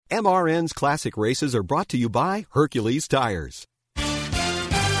MRN's classic races are brought to you by Hercules Tires.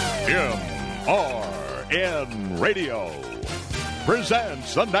 MRN Radio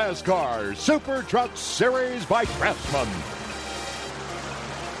presents the NASCAR Supertruck Series by Craftsman.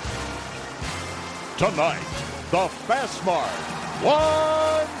 Tonight, the Fastmark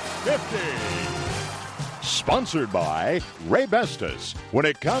 150. Sponsored by Ray Bestis. When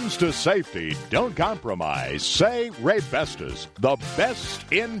it comes to safety, don't compromise. Say Ray Bestis, the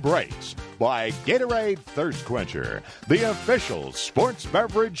best in brakes. By Gatorade Thirst Quencher, the official sports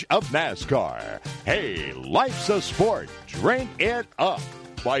beverage of NASCAR. Hey, life's a sport. Drink it up.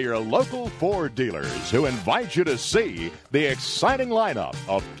 By your local Ford dealers who invite you to see the exciting lineup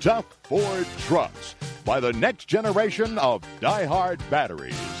of tough Ford trucks. By the next generation of die-hard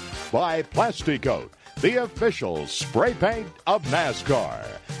batteries. By Plasticoat, the official spray paint of NASCAR.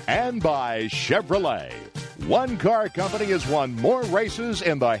 And by Chevrolet. One car company has won more races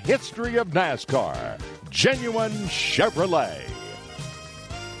in the history of NASCAR. Genuine Chevrolet.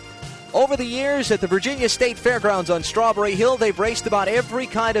 Over the years at the Virginia State Fairgrounds on Strawberry Hill, they've raced about every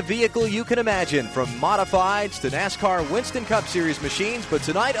kind of vehicle you can imagine, from modifieds to NASCAR Winston Cup Series machines. But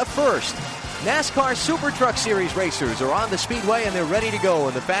tonight, a first. NASCAR Supertruck Series racers are on the speedway and they're ready to go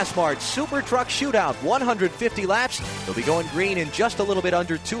in the Fastmark Supertruck Shootout. 150 laps. They'll be going green in just a little bit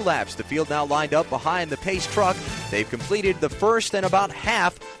under 2 laps. The field now lined up behind the pace truck. They've completed the first and about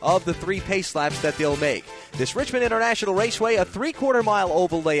half of the 3 pace laps that they'll make. This Richmond International Raceway, a 3/4 mile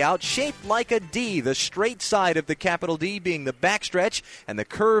oval layout shaped like a D, the straight side of the capital D being the backstretch and the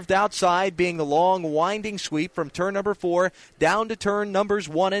curved outside being the long winding sweep from turn number 4 down to turn numbers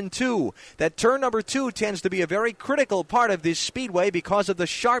 1 and 2. That turn number 2 tends to be a very critical part of this speedway because of the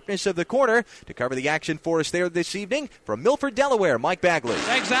sharpness of the corner. To cover the action for us there this evening, from Milford, Delaware, Mike Bagley.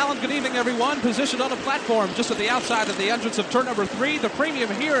 Thanks, Alan. Good evening, everyone. Positioned on a platform just at the outside of the entrance of turn number 3. The premium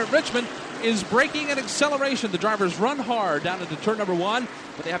here at Richmond is braking and acceleration. The drivers run hard down into turn number 1,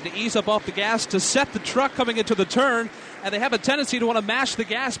 but they have to ease up off the gas to set the truck coming into the turn, and they have a tendency to want to mash the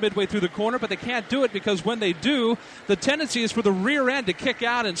gas midway through the corner, but they can't do it because when they do, the tendency is for the rear end to kick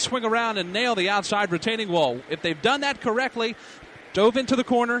out and swing around and nail the outside retaining wall. If they've done that correctly, dove into the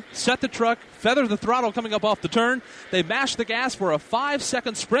corner, set the truck, feather the throttle coming up off the turn, they mash the gas for a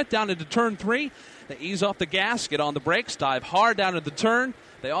 5-second sprint down into turn 3. They ease off the gas, get on the brakes, dive hard down into the turn.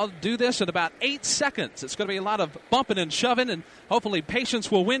 They all do this in about 8 seconds. It's going to be a lot of bumping and shoving, and hopefully patience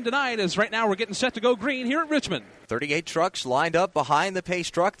will win tonight, as right now we're getting set to go green here at Richmond. 38 trucks lined up behind the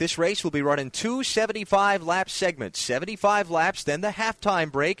pace truck. This race will be running 2 75-lap segments. 75 laps, then the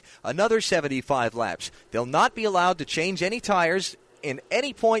halftime break, another 75 laps. They'll not be allowed to change any tires in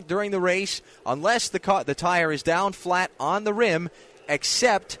any point during the race unless the tire is down flat on the rim,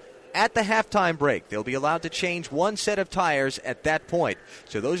 except at the halftime break. They'll be allowed to change 1 set of tires at that point.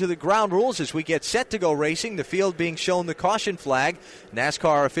 So those are the ground rules as we get set to go racing. The field being shown the caution flag.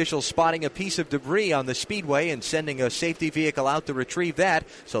 NASCAR officials spotting a piece of debris on the speedway and sending a safety vehicle out to retrieve that.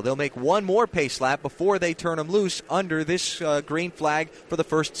 So they'll make one more pace lap before they turn them loose under this green flag for the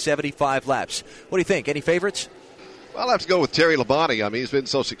first 75 laps. What do you think? Any favorites? Well, I'll have to go with Terry Labonte. I mean, he's been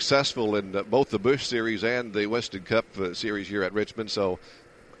so successful in both the Busch Series and the Winston Cup Series here at Richmond, so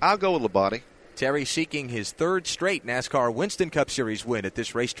I'll go with Labonte. Terry seeking his 3rd straight NASCAR Winston Cup Series win at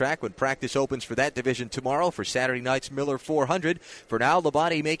this racetrack when practice opens for that division tomorrow for Saturday night's Miller 400. For now,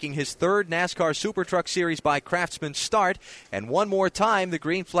 Labonte making his 3rd NASCAR Supertruck Series by Craftsman start. And one more time, the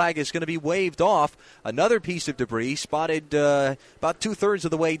green flag is going to be waved off. Another piece of debris spotted about 2/3 of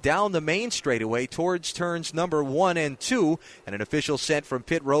the way down the main straightaway towards turns number 1 and 2. And an official sent from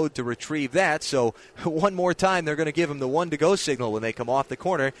pit road to retrieve that. So one more time, they're going to give him the 1-to-go signal when they come off the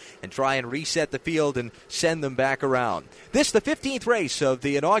corner and try and reset the field and send them back around. This, the 15th race of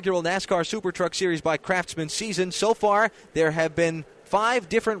the inaugural NASCAR Supertruck Series by Craftsman season. So far, there have been 5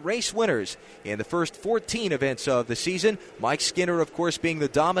 different race winners in the first 14 events of the season. Mike Skinner, of course, being the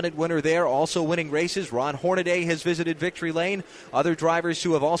dominant winner there, also winning races. Ron Hornaday has visited victory lane. Other drivers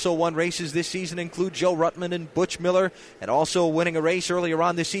who have also won races this season include Joe Ruttman and Butch Miller. And also winning a race earlier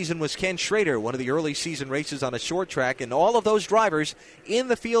on this season was Ken Schrader, one of the early season races on a short track. And all of those drivers in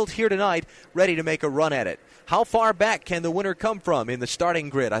the field here tonight ready to make a run at it. How far back can the winner come from in the starting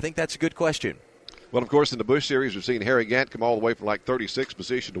grid? I think that's a good question. Well, of course, in the Busch Series, we've seen Harry Gant come all the way from like 36th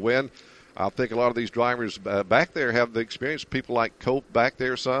position to win. I think a lot of these drivers back there have the experience. People like Cope back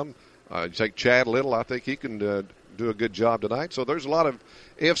there some. You take Chad Little. I think he can do a good job tonight. So there's a lot of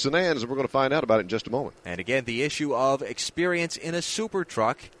ifs and ands, and we're going to find out about it in just a moment. And again, the issue of experience in a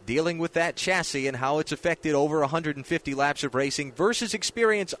Supertruck, dealing with that chassis and how it's affected over 150 laps of racing versus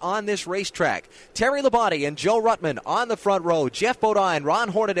experience on this racetrack. Terry Labonte and Joe Ruttman on the front row. Jeff Bodine, Ron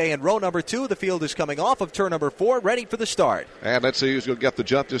Hornaday in row number 2. The field is coming off of turn number 4, ready for the start. And let's see who's going to get the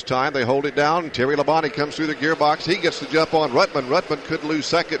jump this time. They hold it down. Terry Labonte comes through the gearbox. He gets the jump on Ruttman. Ruttman could lose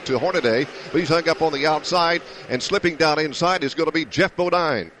second to Hornaday, but he's hung up on the outside, and slipping down inside is going to be Jeff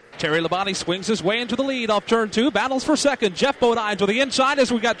Bodine. Terry Labonte swings his way into the lead off turn 2, battles for second. Jeff Bodine to the inside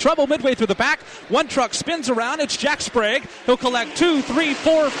as we got trouble midway through the back. One truck spins around. It's Jack Sprague. He'll collect 2, 3,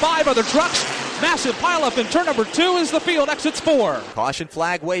 4, 5 other trucks. Massive pileup in turn number 2 as the field exits 4. Caution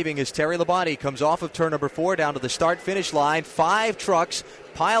flag waving as Terry Labonte comes off of turn number 4 down to the start-finish line. 5 trucks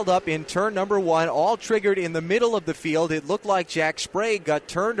piled up in turn number 1, all triggered in the middle of the field. It looked like Jack Sprague got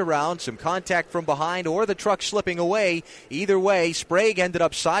turned around, some contact from behind, or the truck slipping away. Either way, Sprague ended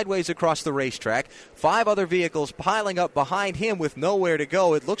up sideways across the racetrack. 5 other vehicles piling up behind him with nowhere to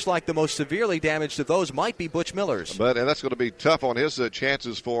go. It looks like the most severely damaged of those might be Butch Miller's. And that's going to be tough on his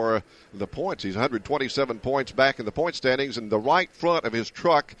chances for the points. He's 127 points back in the point standings, and the right front of his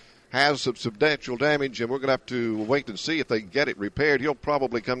truck has some substantial damage, and we're going to have to wait and see if they get it repaired. He'll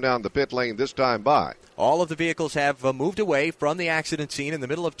probably come down the pit lane this time by. All of the vehicles have moved away from the accident scene in the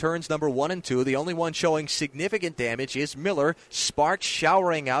middle of turns number 1 and 2. The only one showing significant damage is Miller. Sparks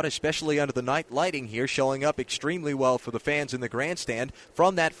showering out, especially under the night lighting here, showing up extremely well for the fans in the grandstand.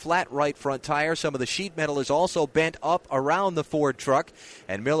 From that flat right front tire, some of the sheet metal is also bent up around the Ford truck,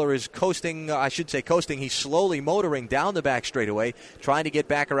 and Miller is coasting, he's slowly motoring down the back straightaway, trying to get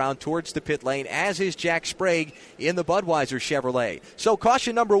back around towards the pit lane, as is Jack Sprague in the Budweiser Chevrolet. So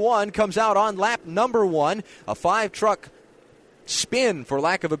caution number 1 comes out on lap number 1, a 5-truck spin, for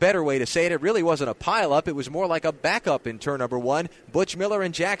lack of a better way to say it. It really wasn't a pile-up. It was more like a backup in turn number 1. Butch Miller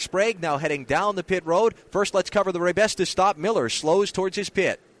and Jack Sprague now heading down the pit road. First, let's cover the Rebesta stop. Miller slows towards his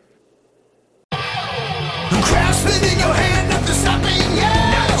pit. Craftsman in your hand, nothing stopping, yeah.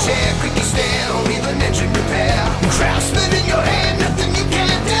 Not a chair, creaky stair, or even engine repair. Craftsman in your hand, nothing you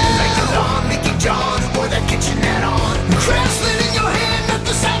can't do. Like the lawn, Mickey John, or that kitchen add-on. Craftsman in your hand,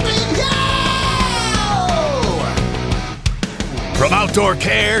 nothing stopping, yeah. From outdoor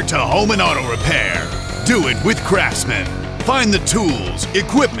care to home and auto repair, do it with Craftsman. Find the tools,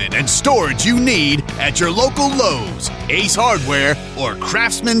 equipment, and storage you need at your local Lowe's, Ace Hardware, or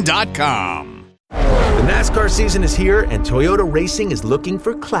Craftsman.com. The NASCAR season is here, and Toyota Racing is looking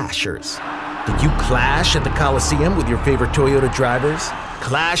for clashers. Did you clash at the Coliseum with your favorite Toyota drivers?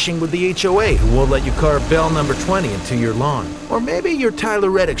 Clashing with the HOA, who won't let you carve bell number 20 into your lawn? Or maybe your Tyler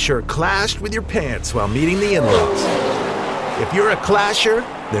Reddick shirt clashed with your pants while meeting the in-laws? If you're a clasher,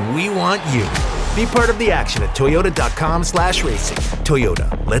 then we want you. Be part of the action at toyota.com/racing.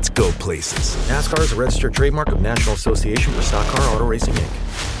 Toyota, let's go places. NASCAR is a registered trademark of National Association for Stock Car Auto Racing, Inc.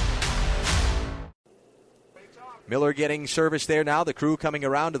 Miller getting service there now. The crew coming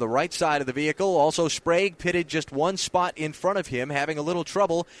around to the right side of the vehicle. Also, Sprague pitted just one spot in front of him, having a little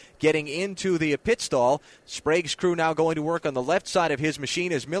trouble getting into the pit stall. Sprague's crew now going to work on the left side of his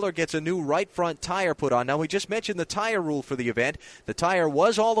machine as Miller gets a new right front tire put on. Now, we just mentioned the tire rule for the event. The tire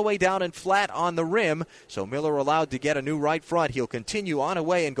was all the way down and flat on the rim, so Miller allowed to get a new right front. He'll continue on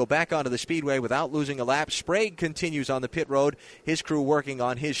away and go back onto the speedway without losing a lap. Sprague continues on the pit road, his crew working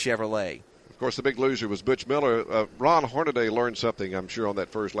on his Chevrolet. Of course, the big loser was Butch Miller. Ron Hornaday learned something, I'm sure, on that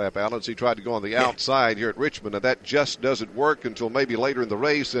first lap, Alan. He tried to go on the outside here at Richmond, and that just doesn't work until maybe later in the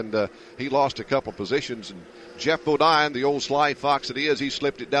race, and he lost a couple positions. And Jeff Bodine, the old sly fox that he is, he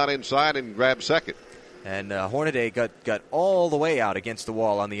slipped it down inside and grabbed second. And Hornaday got all the way out against the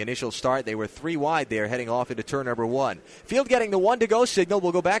wall on the initial start. They were 3 wide there heading off into turn number 1. Field getting the 1-to-go signal.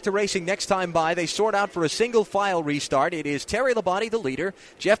 We'll go back to racing next time by. They sort out for a single file restart. It is Terry Labonte, the leader.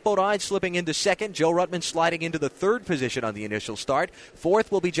 Jeff Bodine slipping into second. Joe Ruttman sliding into the 3rd position on the initial start.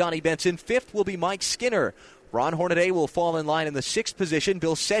 4th will be Johnny Benson. 5th will be Mike Skinner. Ron Hornaday will fall in line in the 6th position.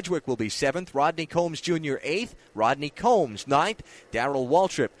 Bill Sedgwick will be 7th. Rodney Combs Jr. 8th. Rodney Combs 9th. Darrell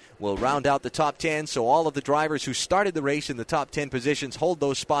Waltrip will round out the top 10. So all of the drivers who started the race in the top 10 positions hold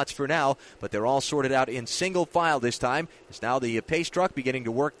those spots for now. But they're all sorted out in single file this time. It's now the pace truck beginning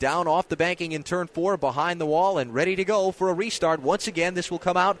to work down off the banking in turn 4 behind the wall and ready to go for a restart. Once again, this will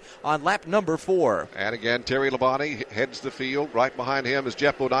come out on lap number 4. And again, Terry Labonte heads the field. Right behind him is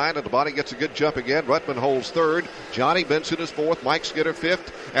Jeff Bodine. And Labonte gets a good jump again. Ruttman holds 3rd. third. Johnny Benson is fourth. Mike Skinner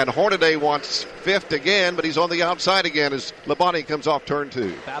fifth. And Hornaday wants fifth again, but he's on the outside again as Labonte comes off turn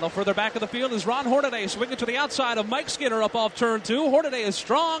 2. Battle further back of the field is Ron Hornaday swinging to the outside of Mike Skinner up off turn 2. Hornaday is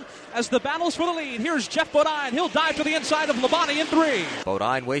strong as the battles for the lead. Here's Jeff Bodine. He'll dive to the inside of Labonte in 3.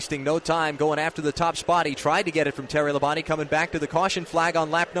 Bodine wasting no time going after the top spot. He tried to get it from Terry Labonte, coming back to the caution flag on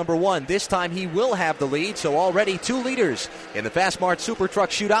lap number 1. This time he will have the lead, so already 2 leaders. In the Fastmart Supertruck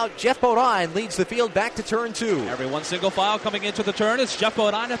Shootout, Jeff Bodine leads the field back to turn 2. Everyone single file coming into the turn. It's Jeff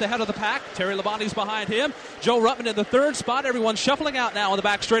Bodine at the head of the pack. Terry Labonte's behind him. Joe Ruttman in the 3rd spot. Everyone shuffling out now on the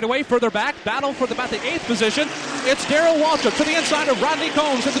back straightaway. Further back, battle for about the 8th position. It's Darrell Waltrip to the inside of Rodney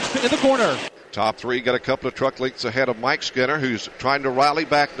Combs in the corner. Top 3 got a couple of truck lengths ahead of Mike Skinner, who's trying to rally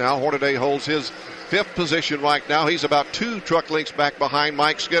back now. Hornaday holds his 5th position right now. He's about 2 truck lengths back behind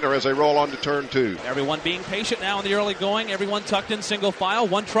Mike Skinner as they roll on to turn 2. Everyone being patient now in the early going. Everyone tucked in single file.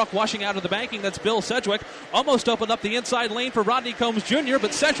 1 truck washing out of the banking. That's Bill Sedgwick. Almost opened up the inside lane for Rodney Combs Jr.,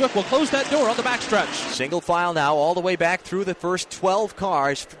 but Sedgwick will close that door on the backstretch. Single file now all the way back through the first 12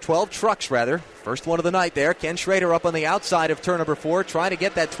 trucks rather. First one of the night there. Ken Schrader up on the outside of turn number 4, trying to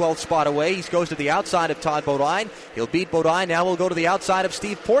get that 12th spot away. He goes to the outside of Todd Bodine. He'll beat Bodine. Now we'll go to the outside of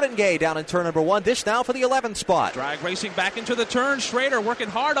Steve Portingay down in turn number 1. This now for the 11th spot. Drag racing back into the turn. Schrader working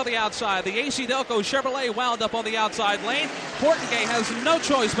hard on the outside. The AC Delco Chevrolet wound up on the outside lane. Portingay has no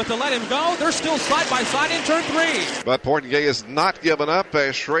choice but to let him go. They're still side by side in turn 3. But Portingay is not given up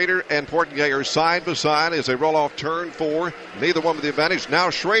as Schrader and Portingay are side by side as they roll off turn 4. Neither one with the advantage. Now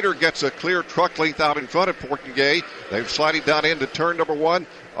Schrader gets a clear truck length out in front of Portingay. They've sliding down into turn number 1.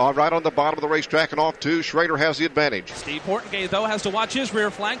 Right on the bottom of the racetrack and off 2. Schrader has the advantage. Steve Portingay, though, has to watch his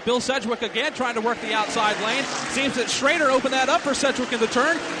rear flank. Bill Sedgwick again trying to work the outside lane. Seems that Schrader opened that up for Sedgwick in the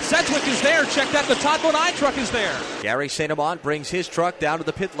turn. Sedgwick is there. Check that. The Todd Bodine truck is there. Gary St. Amant brings his truck down to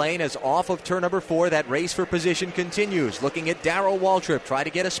the pit lane as off of turn number 4. That race for position continues. Looking at Darrell Waltrip. Try to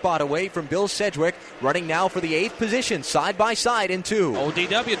get a spot away from Bill Sedgwick. Running now for the 8th position. Side by side in 2.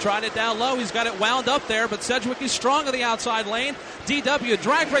 DW tried it down low. He's got it wound up there, but Sedgwick is strong on the outside lane. DW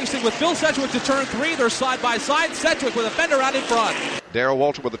drag racing with Bill Sedgwick to turn 3. They're side by side. Sedgwick with a fender out in front. Darrell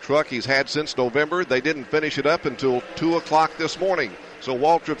Waltrip with the truck he's had since November. They didn't finish it up until 2 o'clock this morning. So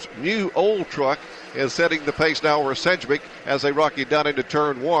Waltrip's new old truck is setting the pace now over Sedgwick as they rock it down into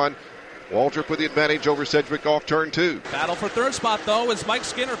turn 1. Waltrip with the advantage over Sedgwick off turn 2. Battle for 3rd spot, though, is Mike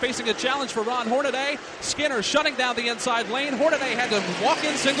Skinner facing a challenge for Ron Hornaday. Skinner shutting down the inside lane. Hornaday had to walk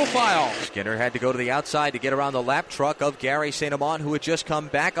in single file. Skinner had to go to the outside to get around the lap truck of Gary St. Amant, who had just come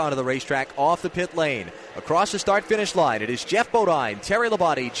back onto the racetrack off the pit lane. Across the start-finish line, it is Jeff Bodine, Terry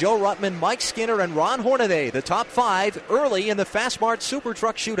Labonte, Joe Ruttman, Mike Skinner, and Ron Hornaday, the top 5 early in the Fastmart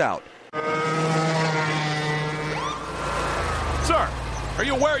Supertruck Shootout. Sir, are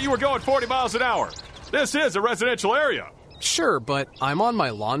you aware you were going 40 miles an hour? This is a residential area. Sure, but I'm on my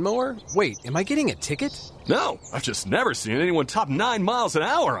lawnmower? Wait, am I getting a ticket? No, I've just never seen anyone top 9 miles an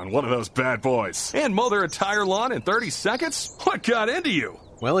hour on one of those bad boys. And mow their entire lawn in 30 seconds? What got into you?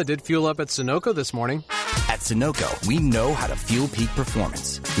 Well, it did fuel up at Sunoco this morning. At Sunoco, we know how to fuel peak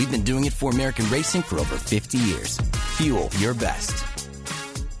performance. We've been doing it for American racing for over 50 years. Fuel your best.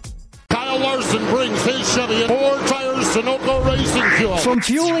 Kyle Larson brings his Chevy in 4 tires Sunoco Racing Fuel. From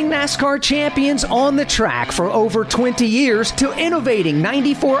fueling NASCAR champions on the track for over 20 years to innovating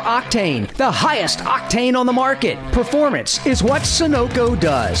 94 octane, the highest octane on the market, performance is what Sunoco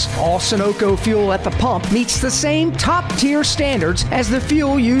does. All Sunoco fuel at the pump meets the same top-tier standards as the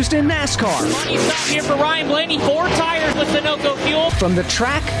fuel used in NASCAR. Money stop here for Ryan Blaney. 4 tires with Sunoco fuel. From the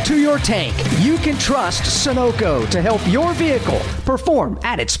track to your tank, you can trust Sunoco to help your vehicle perform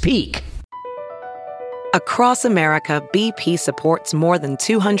at its peak. Across America, BP supports more than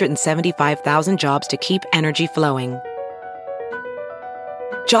 275,000 jobs to keep energy flowing.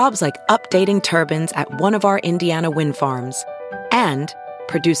 Jobs like updating turbines at one of our Indiana wind farms and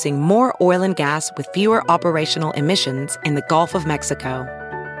producing more oil and gas with fewer operational emissions in the Gulf of Mexico.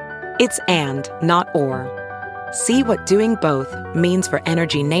 It's and, not or. See what doing both means for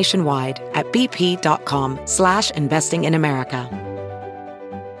energy nationwide at bp.com/investing in America.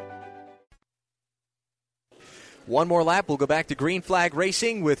 One more lap. We'll go back to green flag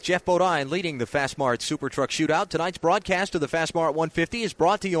racing with Jeff Bodine leading the Fastmart Supertruck Shootout. Tonight's broadcast of the Fastmart 150 is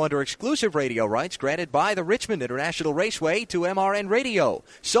brought to you under exclusive radio rights granted by the Richmond International Raceway to MRN Radio,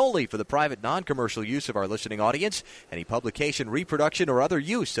 solely for the private non-commercial use of our listening audience. Any publication, reproduction, or other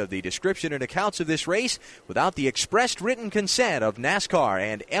use of the description and accounts of this race without the expressed written consent of NASCAR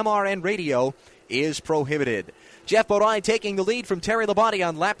and MRN Radio is prohibited. Jeff Bodine taking the lead from Terry Labonte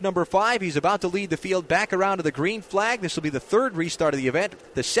on lap number 5. He's about to lead the field back around to the green flag. This will be the 3rd restart of the event.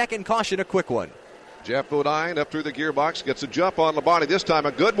 The 2nd caution, a quick one. Jeff Bodine up through the gearbox, gets a jump on Labonte, this time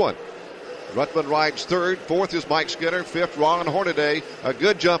a good one. Ruttman rides third. Fourth is Mike Skinner. Fifth, Ron Hornaday. A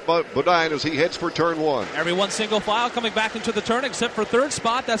good jump by Bodine as he heads for turn one. Everyone single file coming back into the turn except for third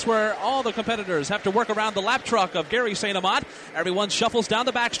spot. That's where all the competitors have to work around the lap truck of Gary St. Amant. Everyone shuffles down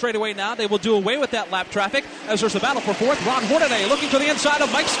the back straightaway now. They will do away with that lap traffic as there's a battle for fourth. Ron Hornaday looking to the inside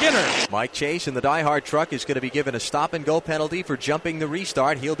of Mike Skinner. Mike Chase in the Die Hard truck is going to be given a stop-and-go penalty for jumping the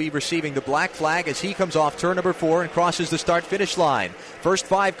restart. He'll be receiving the black flag as he comes off turn number 4 and crosses the start-finish line. First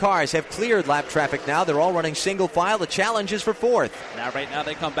 5 cars have cleared lap traffic now. They're all running single file. The challenge is for fourth. Right now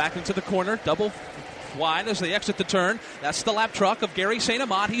they come back into the corner, double wide as they exit the turn. That's the lap truck of Gary St.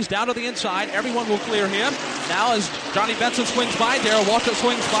 Amant. He's down to the inside. Everyone will clear him. Now as Johnny Benson swings by, Darrell Waltrip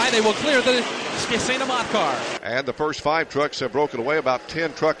swings by, they will clear the St. Amant car. And the first 5 trucks have broken away, about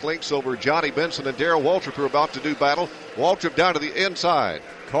 10 truck lengths over Johnny Benson and Darrell Waltrip, who are about to do battle. Waltrip down to the inside.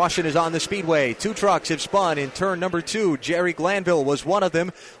 Caution is on the speedway. 2 trucks have spun in turn number 2. Jerry Glanville was one of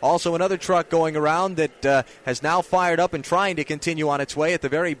them. Also another truck going around that has now fired up and trying to continue on its way at the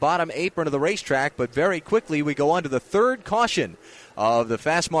very bottom apron of the racetrack. But very quickly we go on to the third caution of the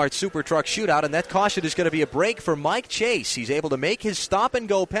Fastmart Supertruck Shootout, and that caution is going to be a break for Mike Chase. He's able to make his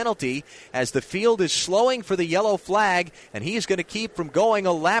stop-and-go penalty as the field is slowing for the yellow flag, and he is going to keep from going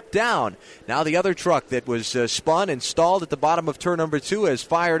a lap down. Now the other truck that was spun and stalled at the bottom of turn number 2 has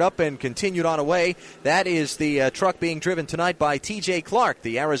fired up and continued on away. That is the truck being driven tonight by T.J. Clark,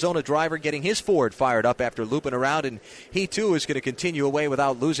 the Arizona driver, getting his Ford fired up after looping around, and he too is going to continue away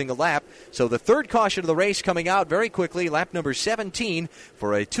without losing a lap. So the third caution of the race coming out very quickly, lap number 17,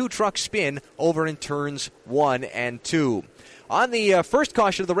 for a 2-truck spin over in turns 1 and 2. On the first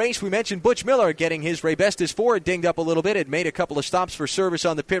caution of the race, we mentioned Butch Miller getting his Raybestos Ford dinged up a little bit. It made a couple of stops for service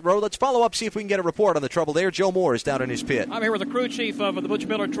on the pit road. Let's follow up, see if we can get a report on the trouble there. Joe Moore is down in his pit. I'm here with the crew chief of the Butch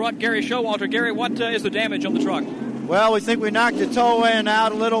Miller truck, Gary Showalter. Gary, what is the damage on the truck? Well, we think we knocked the toe end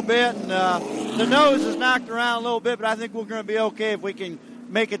out a little bit, and the nose is knocked around a little bit, but I think we're going to be okay if we can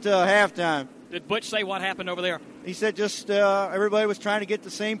make it to halftime. Did Butch say what happened over there? He said just everybody was trying to get to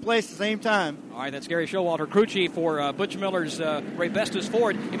the same place at the same time. All right, that's Gary Showalter, crew chief for Butch Miller's Raybestos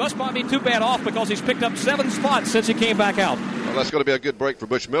Ford. He must not be too bad off because he's picked up 7 spots since he came back out. Well, that's going to be a good break for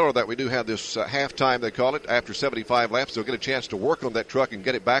Butch Miller that we do have this halftime, they call it, after 75 laps. They'll get a chance to work on that truck and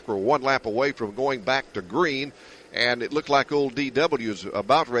get it back. We're 1 lap away from going back to green, and it looked like old DW is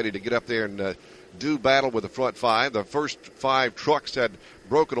about ready to get up there and do battle with the front 5. The first 5 trucks had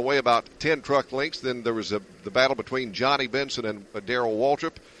broken away about 10 truck lengths. Then there was the battle between Johnny Benson and Darrell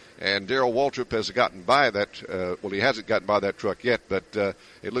Waltrip. And Darrell Waltrip has gotten by that. Well, he hasn't gotten by that truck yet, but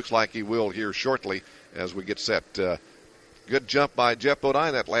it looks like he will here shortly as we get set. Good jump by Jeff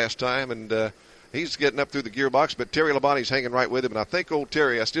Bodine that last time, and he's getting up through the gearbox, but Terry Labonte's hanging right with him. And I think old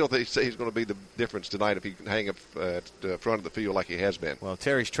Terry, I still think he's going to be the difference tonight if he can hang up at the front of the field like he has been. Well,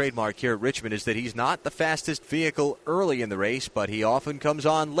 Terry's trademark here at Richmond is that he's not the fastest vehicle early in the race, but he often comes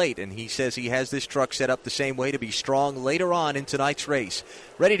on late, and he says he has this truck set up the same way to be strong later on in tonight's race.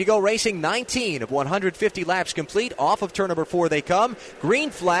 Ready to go racing, 19 of 150 laps complete. Off of turn number 4 they come. Green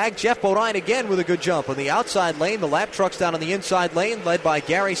flag, Jeff Bodine again with a good jump on the outside lane. The lap truck's down on the inside lane, led by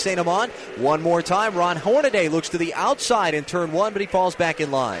Gary St. Amant. One more time, Ron Hornaday looks to the outside in turn 1, but he falls back in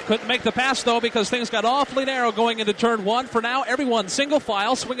line. Couldn't make the pass, though, because things got awfully narrow going into turn 1. For now, everyone single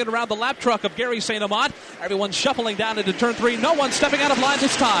file, swinging around the lap truck of Gary St. Amant. Everyone shuffling down into turn 3. No one stepping out of line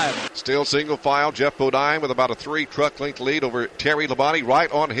this time. Still single file, Jeff Bodine with about a 3 truck length lead over Terry Labonte.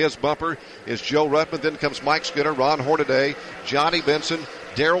 Right on his bumper is Joe Ruttman. Then comes Mike Skinner, Ron Hornaday, Johnny Benson,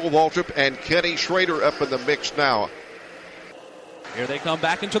 Darrell Waltrip, and Kenny Schrader up in the mix now. Here they come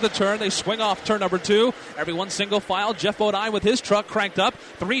back into the turn. They swing off turn number 2. Everyone single file. Jeff Bodine with his truck cranked up.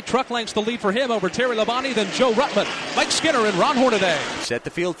 3 truck lengths to lead for him over Terry Labonte, then Joe Ruttman, Mike Skinner, and Ron Hornaday. Set the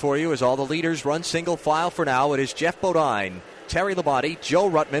field for you as all the leaders run single file for now. It is Jeff Bodine, Terry Labonte, Joe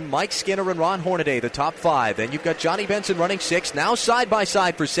Ruttman, Mike Skinner, and Ron Hornaday, the top 5. Then you've got Johnny Benson running 6th, now side by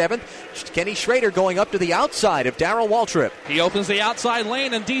side for 7th. Kenny Schrader going up to the outside of Darrell Waltrip. He opens the outside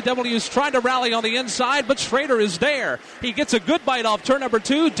lane, and DW's trying to rally on the inside, but Schrader is there. He gets a good bite off turn number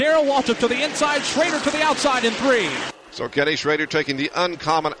 2. Darrell Waltrip to the inside, Schrader to the outside in 3. So Kenny Schrader taking the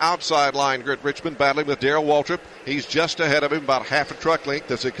uncommon outside line here at Richmond, battling with Darrell Waltrip. He's just ahead of him, about half a truck length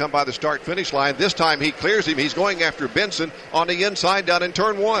as they come by the start-finish line. This time he clears him. He's going after Benson on the inside down in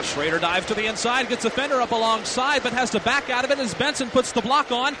turn 1. Schrader dives to the inside, gets a fender up alongside, but has to back out of it as Benson puts the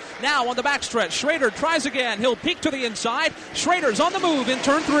block on. Now on the backstretch, Schrader tries again. He'll peek to the inside. Schrader's on the move in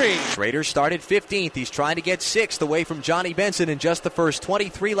turn 3. Schrader started 15th. He's trying to get 6th away from Johnny Benson in just the first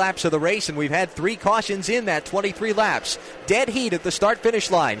 23 laps of the race, and we've had 3 cautions in that 23 laps. laps. Dead heat at the start-finish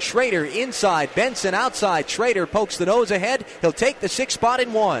line. Schrader inside, Benson outside. Schrader pokes the nose ahead. He'll take the 6th spot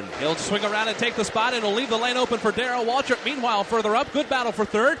in 1. He'll swing around and take the spot, and he'll leave the lane open for Darrell Waltrip. Meanwhile, further up, good battle for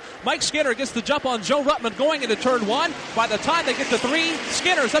 3rd. Mike Skinner gets the jump on Joe Ruttman going into turn 1. By the time they get to 3,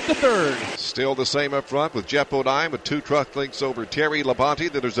 Skinner's up to 3rd. Still the same up front with Jeff Bodine with 2 truck lengths over Terry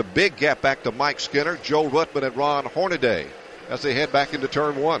Labonte. Then there's a big gap back to Mike Skinner, Joe Ruttman, and Ron Hornaday as they head back into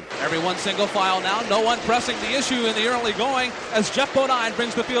turn 1. Everyone single file now. No one pressing the issue in the early going as Jeff Bodine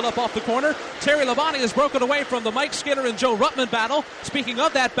brings the field up off the corner. Terry Labonte has broken away from the Mike Skinner and Joe Ruttman battle. Speaking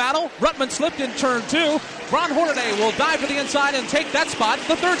of that battle, Ruttman slipped in turn 2. Ron Hornaday will dive to the inside and take that spot,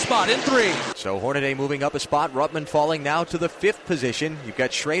 the 3rd spot in 3. So Hornaday moving up a spot, Ruttman falling now to the 5th position. You've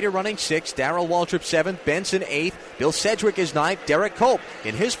got Schrader running 6th, Darrell Waltrip 7th, Benson 8th, Bill Sedgwick is 9th, Derek Cope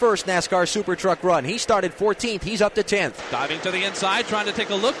in his first NASCAR Supertruck run. He started 14th, he's up to 10th. Diving to the inside, trying to take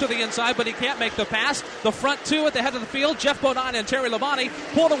a look to the inside, but he can't make the pass. The front 2 at the head of the field, Jeff Bodine and Terry Labonte,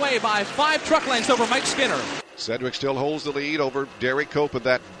 pulled away by 5 truck lengths over Mike Skinner. Sedgwick still holds the lead over Derek Cope in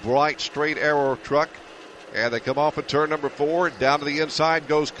that bright straight arrow truck. And they come off at turn number 4. Down to the inside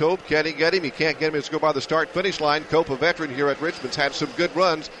goes Cope. Can he get him? He can't get him. He's go by the start-finish line. Cope, a veteran here at Richmond's, had some good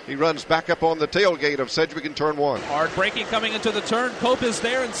runs. He runs back up on the tailgate of Sedgwick in turn 1. Hard braking coming into the turn. Cope is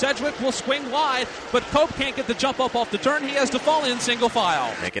there, and Sedgwick will swing wide, but Cope can't get the jump up off the turn. He has to fall in single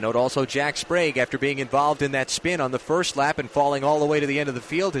file. Make a note also, Jack Sprague, after being involved in that spin on the first lap and falling all the way to the end of the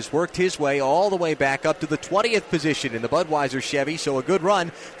field, has worked his way all the way back up to the 20th position in the Budweiser Chevy. So a good run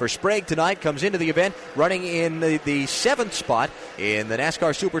for Sprague tonight. Comes into the event running in the 7th spot in the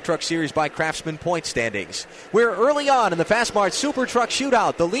NASCAR Supertruck Series by Craftsman point standings. We're early on in the Fastmart Supertruck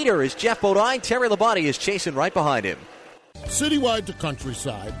Shootout. The leader is Jeff Bodine. Terry Labonte is chasing right behind him. Citywide to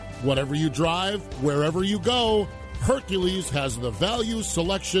countryside, whatever you drive, wherever you go, Hercules has the value,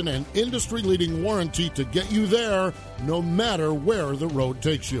 selection, and industry-leading warranty to get you there no matter where the road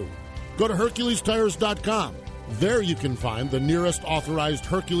takes you. Go to HerculesTires.com. There you can find the nearest authorized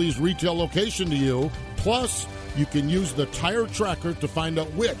Hercules retail location to you. Plus, you can use the tire tracker to find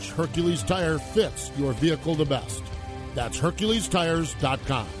out which Hercules tire fits your vehicle the best. That's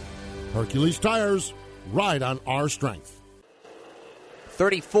HerculesTires.com. Hercules Tires, ride on our strength.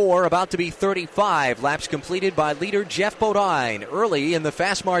 34, about to be 35 laps completed by leader Jeff Bodine. Early in the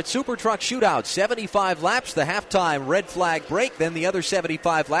Fastmart Supertruck Shootout, 75 laps, the halftime red flag break, then the other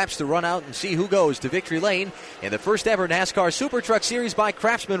 75 laps to run out and see who goes to victory lane in the first ever NASCAR Supertruck Series by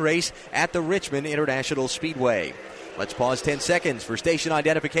Craftsman race at the Richmond International Speedway. Let's pause 10 seconds for station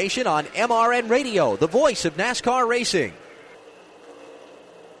identification on MRN Radio, the voice of NASCAR racing.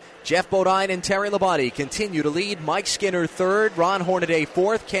 Jeff Bodine and Terry Labonte continue to lead. Mike Skinner 3rd, Ron Hornaday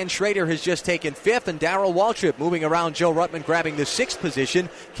 4th, Ken Schrader has just taken 5th, and Darrell Waltrip moving around Joe Ruttman grabbing the 6th position.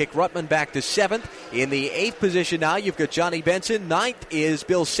 Kick Ruttman back to 7th. In the 8th position now, you've got Johnny Benson. 9th is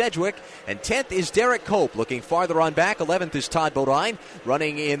Bill Sedgwick, and 10th is Derek Cope. Looking farther on back, 11th is Todd Bodine.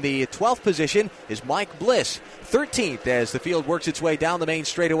 Running in the 12th position is Mike Bliss. 13th, as the field works its way down the main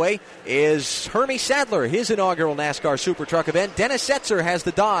straightaway, is Hermie Sadler, his inaugural NASCAR Supertruck event. Dennis Setzer has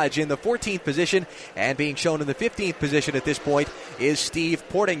the Dodge in the 14th position, and being shown in the 15th position at this point is Steve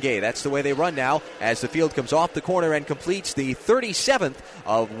Portingay. That's the way they run now as the field comes off the corner and completes the 37th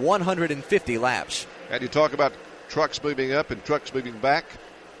of 150 laps. And you talk about trucks moving up and trucks moving back.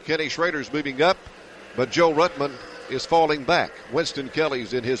 Kenny Schrader's moving up, but Joe Ruttman is falling back. Winston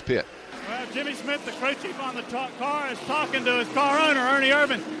Kelly's in his pit. Well, Jimmy Smith, the crew chief on the car, is talking to his car owner, Ernie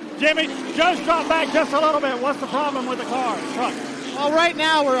Irvin. Jimmy, Joe's dropped back just a little bit. What's the problem with the car, truck? Well, right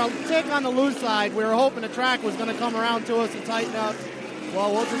now we're a tick on the loose side. We were hoping the track was going to come around to us and tighten up.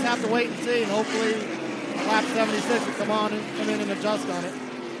 Well, we'll just have to wait and see, and hopefully lap 76 will come in and adjust on it.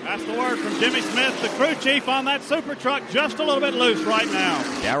 That's the word from Jimmy Smith, the crew chief on that super truck, just a little bit loose right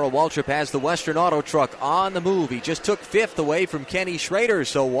now. Darrell Waltrip has the Western Auto Truck on the move. He just took 5th away from Kenny Schrader,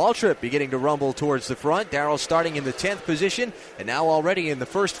 so Waltrip beginning to rumble towards the front. Darrell starting in the 10th position, and now already in the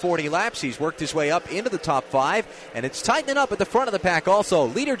first 40 laps, he's worked his way up into the top 5, and it's tightening up at the front of the pack also.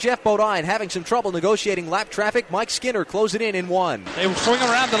 Leader Jeff Bodine having some trouble negotiating lap traffic. Mike Skinner closing in 1. They swing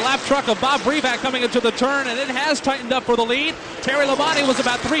around the lap truck of Bob Brevac coming into the turn, and it has tightened up for the lead. Terry Labonte was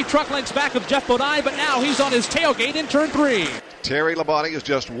about 3 truck lengths back of Jeff Bodine, but now he's on his tailgate in turn 3. Terry Labonte is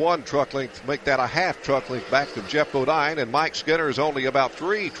just 1 truck length, make that a half truck length back from Jeff Bodine, and Mike Skinner is only about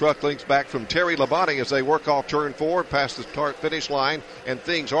 3 truck lengths back from Terry Labonte as they work off turn 4 past the start-finish line, and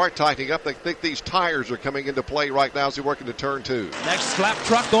things are tightening up. They think these tires are coming into play right now as they work into turn 2. Next lap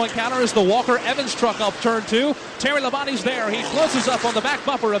truck going counter is the Walker Evans truck up turn 2. Terry Labonte's there. He closes up on the back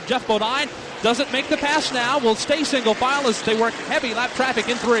bumper of Jeff Bodine. Doesn't make the pass now. Will stay single file as they work heavy lap traffic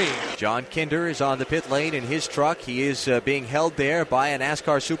in 3. John Kinder is on the pit lane in his truck. He is being held there by a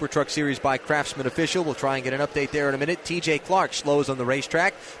NASCAR Supertruck Series by Craftsman official. We'll try and get an update there in a minute. TJ Clark slows on the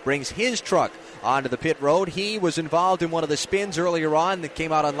racetrack, brings his truck onto the pit road. He was involved in one of the spins earlier on that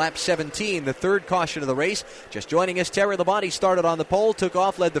came out on lap 17, the third caution of the race. Just joining us, Terry Labonte started on the pole, took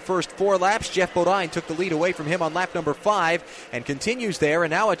off, led the first 4 laps. Jeff Bodine took the lead away from him on lap number 5 and continues there.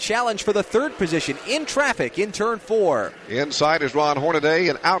 And now a challenge for the third position in traffic in turn 4. Inside is Ron Hornaday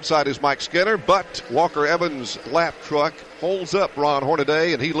and outside is Mike Skinner, but Walker Evans' lap truck holds up Ron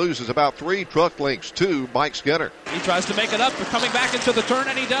Hornaday, and he loses about 3 truck lengths to Mike Skinner. He tries to make it up, but coming back into the turn,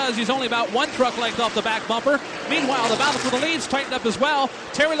 and he does. He's only about 1 truck length off the back bumper. Meanwhile, the battle for the leads tightened up as well.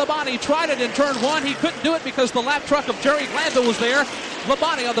 Terry Labonte tried it in turn 1. He couldn't do it because the lap truck of Jerry Glanville was there.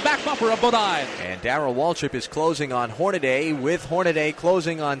 Labonte on the back bumper of Bodine. And Darrell Waltrip is closing on Hornaday, with Hornaday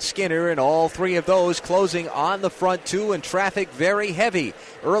closing on Skinner, and all 3 of those closing on the front 2, and traffic very heavy.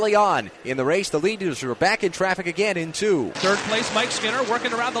 Early on in the race, the leaders are back in traffic again in 2. Third place, Mike Skinner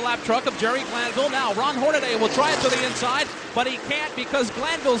working around the lap truck of Jerry Glanville. Now Ron Hornaday will try it to the inside, but he can't because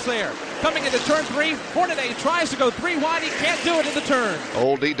Glanville's there. Coming into turn 3, Hornaday tries to go 3 wide. He can't do it in the turn.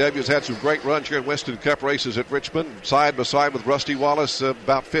 Old DW's had some great runs here in Winston Cup races at Richmond, side by side with Rusty Wallace,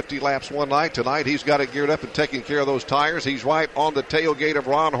 about 50 laps one night. Tonight he's got it geared up and taking care of those tires. He's right on the tailgate of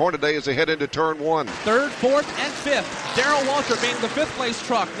Ron Hornaday as they head into turn 1. Third, fourth, and fifth. Darrell Waltrip being the 5th place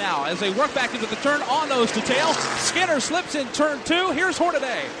truck now as they work back into the turn on nose to tail. Skinner slips in turn 2. Here's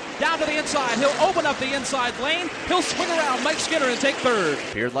Hornaday. Down to the inside. He'll open up the inside lane. He'll swing around Mike Skinner and take third.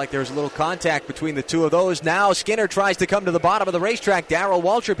 Appeared like there was a little contact between the 2 of those. Now Skinner tries to come to the bottom of the racetrack. Darrell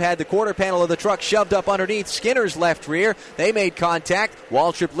Waltrip had the quarter panel of the truck shoved up underneath Skinner's left rear. They made contact.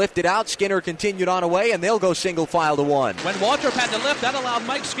 Waltrip lifted out. Skinner continued on away, and they'll go single file to 1. When Waltrip had to lift, that allowed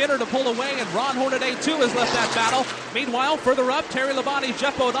Mike Skinner to pull away, and Ron Hornaday, too, has left that battle. Meanwhile, further up, Terry Labonte,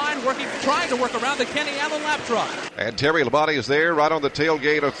 Jeff Bodine trying to work around the Kenny Allen lap truck. And Terry Labonte is there right on the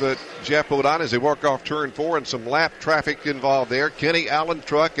tailgate of Jeff Bodine as they work off turn 4, and some lap traffic involved there. Kenny Allen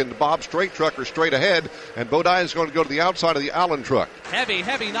truck and Bob Straight truck are straight ahead, and Bodine is going to go to the outside of the Allen truck.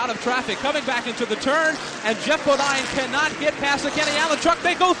 Heavy knot of traffic coming back into the turn, and Jeff Bodine cannot get past the Kenny Allen truck.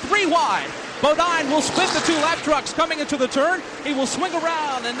 They go 3 wide. Bodine will split the 2 lap trucks coming into the turn. He will swing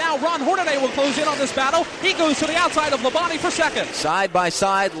around, and now Ron Hornaday will close in on this battle. He goes to the outside of Labonte for second. Side by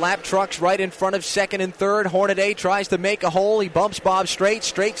side, lap trucks right in front of second and third. Hornaday tries to make a hole. He bumps Bob Straight.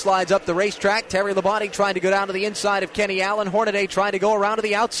 Straight slides up the racetrack. Terry Labonte trying to go down to the inside of Kenny Allen. Hornaday trying to go around to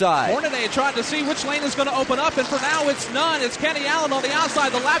the outside. Hornaday trying to see which lane is going to open up, and for now it's none. It's Kenny Allen on the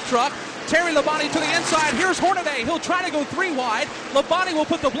outside, the lap truck. Terry Labonte to the inside. Here's Hornaday. He'll try to go 3 wide. Labonte will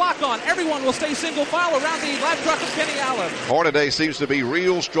put the block on. Everyone will stay single file around the lap truck of Kenny Allen. Hornaday seems to be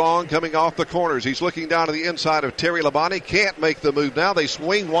real strong coming off the corners. He's looking down to the inside of Terry Labonte. Can't make the move now. They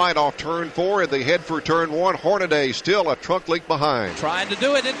swing wide off turn 4 and they head for turn 1. Hornaday still a truck length behind. Trying to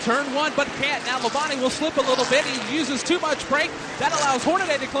do it in turn 1, but can't. Now Labonte will slip a little bit. He uses too much brake. That allows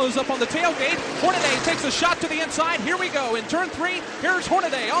Hornaday to close up on the tailgate. Hornaday takes a shot to the inside. Here we go. In turn 3, here's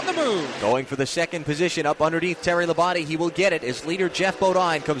Hornaday on the move. Going for the second position up underneath Terry Labonte. He will get it as leader Jeff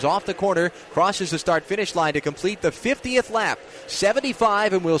Bodine comes off the corner, crosses the start-finish line to complete the 50th lap.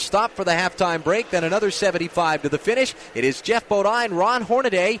 75, and we'll stop for the halftime break, then another 75 to the finish. It is Jeff Bodine, Ron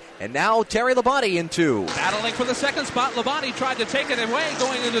Hornaday, and now Terry Labonte in 2. Battling for the second spot. Labonte tried to take it away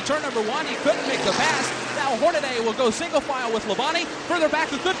going into turn number 1. He couldn't make the pass. Now Hornaday will go single file with Labonte. Further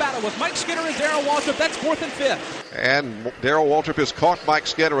back, a good battle with Mike Skinner and Darrell Waltrip. That's 4th and 5th. And Darrell Waltrip has caught Mike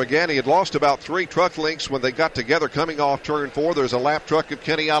Skinner again. He had lost about 3 truck lengths when they got together coming off turn 4. There's a lap truck of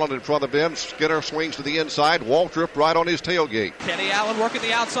Kenny Allen in front of them. Skinner swings to the inside. Waltrip right on his tailgate. Kenny Allen working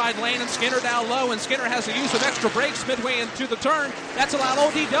the outside lane and Skinner down low, and Skinner has the use of extra brakes midway into the turn. That's allowed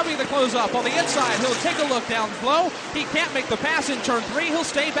ODW to close up. On the inside, he'll take a look down low. He can't make the pass in turn 3. He'll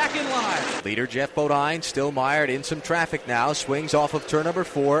stay back in line. Leader Jeff Bodine still mired in some traffic now. Swings off of turn number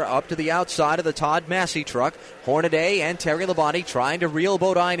 4 up to the outside of the Todd Massey truck. Hornaday and Terry Labonte trying to reel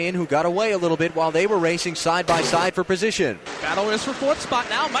Bodine in, who got away a little bit while they were racing side by side for position. Battle is for 4th spot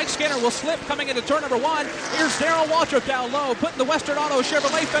now. Mike Skinner will slip coming into turn number 1. Here's Darrell Waltrip down low, putting the Western Auto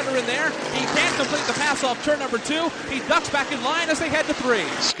Chevrolet fender in there. He can't complete the pass off turn number 2. He ducks back in line as they head to 3.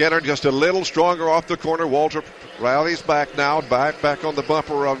 Skinner just a little stronger off the corner. Waltrip Rallies back now, back on the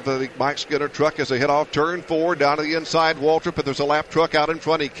bumper of the Mike Skinner truck as they head off turn 4 down to the inside. Waltrip, but there's a lap truck out in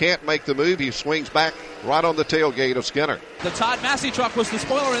front. He can't make the move. He swings back right on the tailgate of Skinner. The Todd Massey truck was the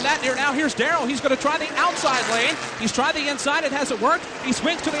spoiler in that near. Now here's Darrell. He's going to try the outside lane. He's tried the inside. It hasn't worked. He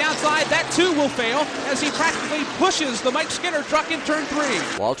swings to the outside. That too will fail as he practically pushes the Mike Skinner truck in turn 3.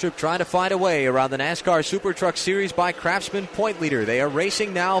 Waltrip trying to find a way around the NASCAR Supertruck Series by Craftsman point leader. They are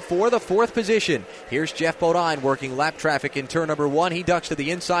racing now for the 4th position. Here's Jeff Bodine working lap traffic in turn number 1. He ducks to the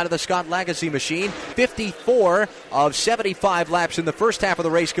inside of the Scott Legacy machine. 54 of 75 laps in the first half of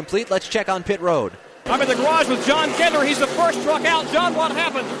the race complete. Let's check on pit road. I'm in the garage with John Kendler. He's the first truck out. John, what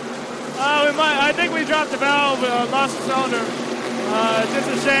happened? I think we dropped the valve, lost the cylinder. It's just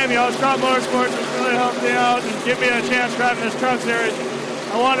a shame, Scott Motorsports has really helped me out and give me a chance driving this truck series.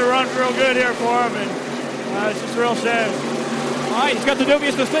 I wanted to run real good here for him, and it's just a real shame. All right, he's got the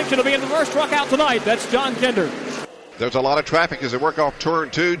dubious distinction of being the first truck out tonight. That's John Kendler. There's a lot of traffic as they work off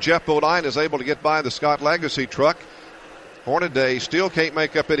turn 2. Jeff Bodine is able to get by the Scott Legacy truck. Hornaday still can't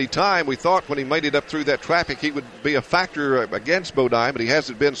make up any time. We thought when he made it up through that traffic he would be a factor against Bodine, but he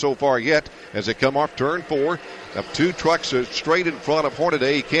hasn't been so far yet as they come off turn 4. Up 2 trucks are straight in front of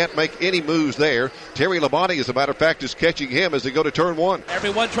Hornaday. He can't make any moves there. Terry Labonte, as a matter of fact, is catching him as they go to turn 1.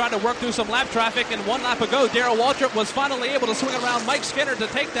 Everyone trying to work through some lap traffic, and 1 lap ago, Darrell Waltrip was finally able to swing around Mike Skinner to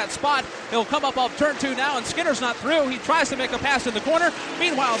take that spot. He'll come up off turn 2 now, and Skinner's not through. He tries to make a pass in the corner.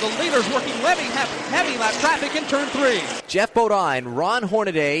 Meanwhile, the leader's working heavy lap traffic in turn 3. Jeff Bodine, Ron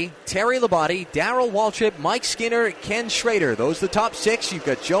Hornaday, Terry Labonte, Darrell Waltrip, Mike Skinner, Ken Schrader. Those are the top 6. You've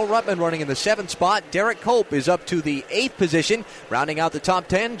got Joe Ruttman running in the 7th spot. Derek Cope is up to the 8th position. Rounding out the top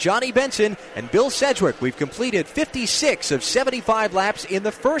 10, Johnny Benson and Bill Sedgwick. We've completed 56 of 75 laps in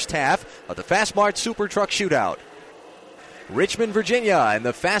the first half of the Fastmart Supertruck Shootout. Richmond, Virginia, and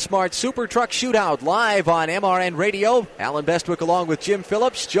the Fastmart Supertruck Shootout live on MRN Radio. Alan Bestwick along with Jim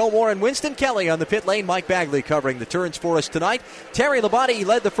Phillips, Joe Moore, and Winston Kelly on the pit lane. Mike Bagley covering the turns for us tonight. Terry Labonte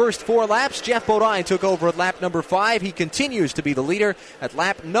led the first 4 laps. Jeff Bodine took over at lap number 5. He continues to be the leader at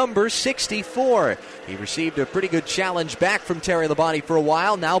lap number 64. He received a pretty good challenge back from Terry Labonte for a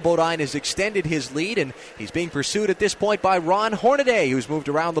while. Now Bodine has extended his lead, and he's being pursued at this point by Ron Hornaday, who's moved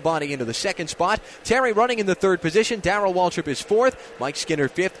around Labonte into the 2nd spot. Terry running in the 3rd position. Darrell Waltrip is 4th. Mike Skinner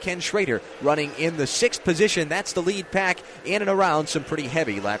 5th. Ken Schrader running in the 6th position. That's the lead pack in and around some pretty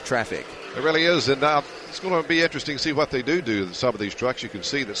heavy lap traffic. It really is, and it's going to be interesting to see what they do to some of these trucks. You can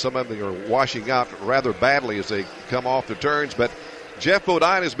see that some of them are washing out rather badly as they come off the turns, but Jeff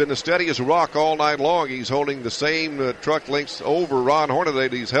Bodine has been as steady as a rock all night long. He's holding the same truck lengths over Ron Hornaday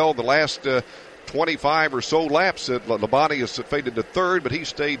that he's held the last 25 or so laps. Labonte has faded to 3rd, but he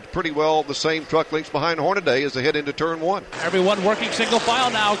stayed pretty well the same truck lengths behind Hornaday as they head into turn 1. Everyone working single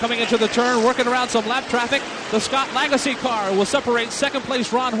file now, coming into the turn, working around some lap traffic. The Scott Legacy car will separate 2nd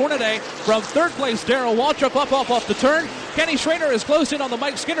place Ron Hornaday from 3rd place Darrell Waltrip up off the turn. Kenny Schrader is close in on the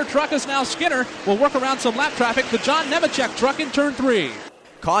Mike Skinner truck as now Skinner will work around some lap traffic. The John Nemechek truck in turn 3.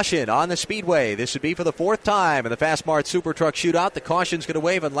 Caution on the speedway. This would be for the 4th time in the Fastmart Supertruck Shootout. The caution's going to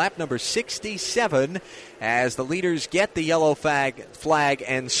wave on lap number 67 as the leaders get the yellow flag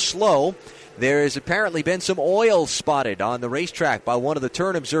and slow. There has apparently been some oil spotted on the racetrack by one of the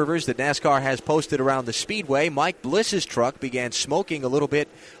turn observers that NASCAR has posted around the speedway. Mike Bliss's truck began smoking a little bit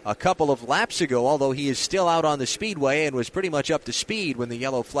a couple of laps ago, although he is still out on the speedway and was pretty much up to speed when the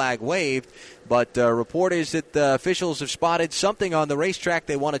yellow flag waved. But report is that the officials have spotted something on the racetrack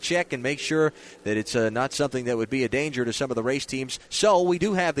they want to check and make sure that it's not something that would be a danger to some of the race teams. So we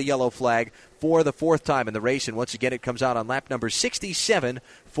do have the yellow flag for the 4th time in the race, and once again it comes out on lap number 67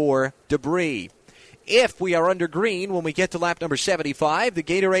 for debris. If we are under green when we get to lap number 75, the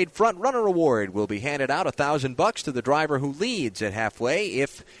Gatorade Front Runner Award will be handed out $1,000 to the driver who leads at halfway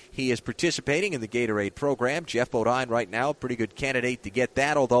if he is participating in the Gatorade program. Jeff Bodine right now, a pretty good candidate to get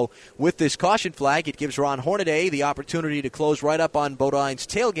that, although with this caution flag, it gives Ron Hornaday the opportunity to close right up on Bodine's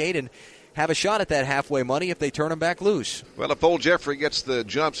tailgate and have a shot at that halfway money if they turn him back loose. Well, if old Jeffrey gets the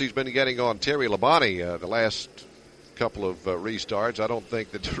jumps he's been getting on Terry Labonte the last couple of restarts, I don't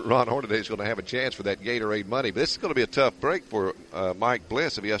think that Ron Hornaday is going to have a chance for that Gatorade money. But this is going to be a tough break for Mike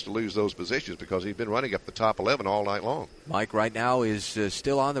Bliss if he has to lose those positions because he's been running up the top 11 all night long. Mike right now is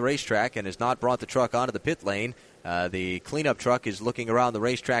still on the racetrack and has not brought the truck onto the pit lane. The cleanup truck is looking around the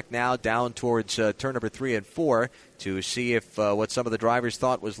racetrack now, down towards turn number 3 and 4, to see if what some of the drivers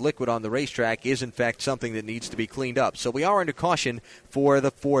thought was liquid on the racetrack is in fact something that needs to be cleaned up. So we are under caution for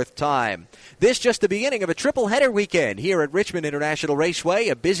the 4th time. This just the beginning of a triple header weekend here at Richmond International Raceway.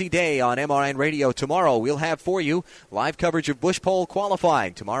 A busy day on MRN Radio tomorrow. We'll have for you live coverage of Busch Pole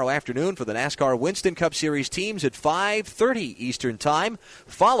qualifying tomorrow afternoon for the NASCAR Winston Cup Series teams at 5:30 Eastern Time,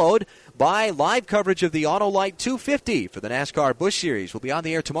 followed by live coverage of the Autolite 250 for the NASCAR Busch Series. We'll be on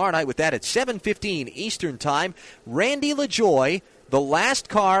the air tomorrow night with that at 7:15 Eastern Time. Randy LaJoie, the last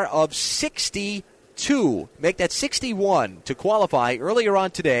car of 62, make that 61 to qualify earlier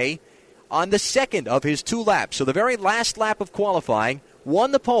on today on the second of his 2 laps. So the very last lap of qualifying,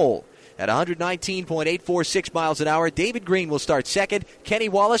 won the pole at 119.846 miles an hour. David Green will start second. Kenny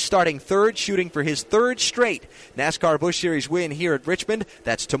Wallace starting third, shooting for his 3rd straight NASCAR Busch Series win here at Richmond.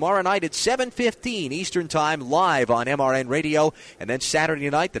 That's tomorrow night at 7:15 Eastern Time, live on MRN Radio. And then Saturday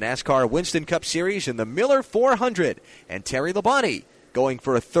night, the NASCAR Winston Cup Series in the Miller 400. And Terry Labonte going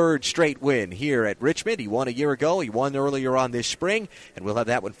for a 3rd straight win here at Richmond. He won a year ago. He won earlier on this spring. And we'll have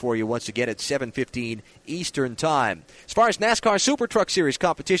that one for you once again at 7:15 Eastern Time. As far as NASCAR Supertruck Series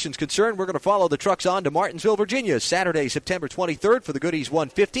competition is concerned, we're going to follow the trucks on to Martinsville, Virginia, Saturday, September 23rd for the Goodies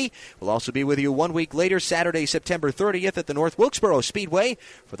 150. We'll also be with you 1 week later, Saturday, September 30th at the North Wilkesboro Speedway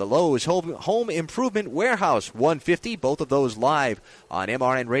for the Lowe's Home Improvement Warehouse 150. Both of those live on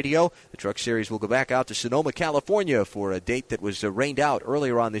MRN Radio. The Truck Series will go back out to Sonoma, California for a date that was rained out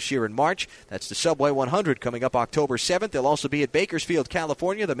earlier on this year in March. That's the Subway 100 coming up October 7th. They'll also be at Bakersfield,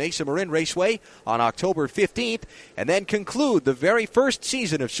 California, the Mesa Marin Raceway on October 15th, and then conclude the very first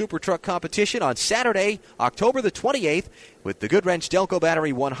season of Supertruck competition on Saturday, October the 28th, with the Goodwrench Delco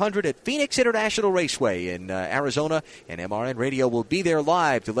Battery 100 at Phoenix International Raceway in Arizona. And MRN Radio will be there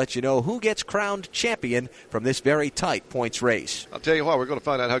live to let you know who gets crowned champion from this very tight points race. I'll tell you what, we're going to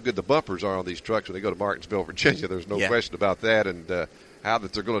find out how good the bumpers are on these trucks when they go to Martinsville, Virginia. There's no question about that, and how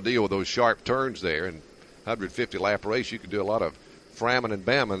that they're going to deal with those sharp turns there. And 150-lap race, you can do a lot of framming and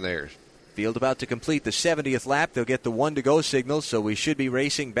bamming there. Field about to complete the 70th lap. They'll get the 1-to-go signal, so we should be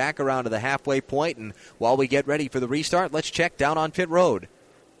racing back around to the halfway point. And while we get ready for the restart, let's check down on pit road.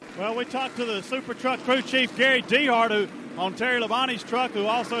 Well, we talked to the Supertruck crew chief, Gary Dehart, who on Terry Labonte's truck, who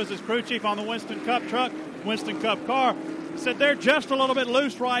also is his crew chief on the Winston Cup truck, Winston Cup car. He said they're just a little bit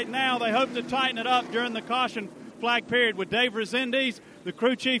loose right now. They hope to tighten it up during the caution flag period. With Dave Rezendes, the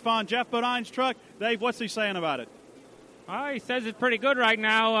crew chief on Jeff Bodine's truck. Dave, what's he saying about it? He says it's pretty good right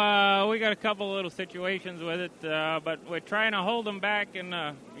now. We got a couple little situations with it, but we're trying to hold him back.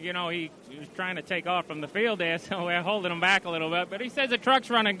 And, he was trying to take off from the field there, so we're holding him back a little bit. But he says the truck's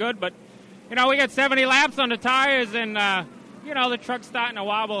running good. But, we got 70 laps on the tires, and, the truck's starting to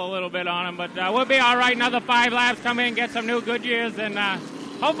wobble a little bit on him. But we'll be all right. Another 5 laps, come in, get some new Goodyears, and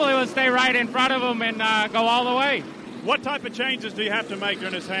hopefully we'll stay right in front of him and go all the way. What type of changes do you have to make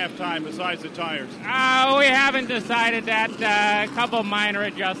during this halftime besides the tires? We haven't decided that. A couple minor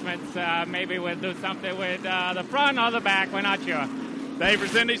adjustments. Maybe we'll do something with the front or the back. We're not sure. Dave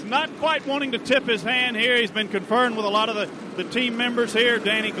Rezendes not quite wanting to tip his hand here. He's been conferring with a lot of the team members here.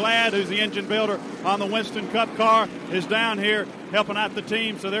 Danny Glad, who's the engine builder on the Winston Cup car, is down here helping out the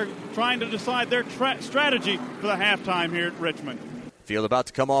team. So they're trying to decide their strategy for the halftime here at Richmond. Field about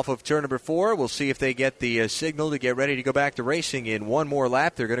to come off of turn number 4. We'll see if they get the signal to get ready to go back to racing in one more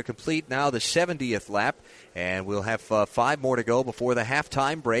lap. They're going to complete now the 70th lap, and we'll have 5 more to go before the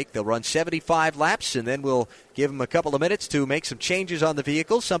halftime break. They'll run 75 laps, and then we'll give them a couple of minutes to make some changes on the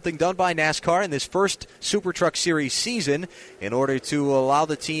vehicle, something done by NASCAR in this first Supertruck Series season in order to allow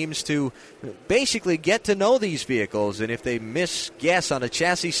the teams to basically get to know these vehicles. And if they misguess on a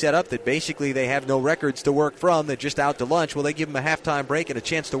chassis setup that basically they have no records to work from, they're just out to lunch, well, they give them a halftime break and a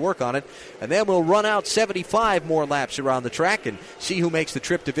chance to work on it. And then we'll run out 75 more laps around the track and see who makes the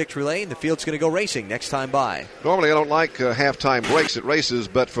trip to victory lane. The field's going to go racing next time by. Normally I don't like halftime breaks at races,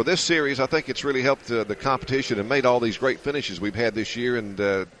 but for this series I think it's really helped the competition and made all these great finishes we've had this year.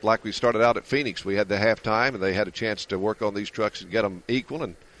 And like we started out at Phoenix, we had the halftime, and they had a chance to work on these trucks and get them equal,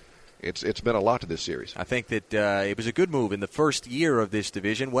 and it's been a lot to this series. I think that it was a good move in the first year of this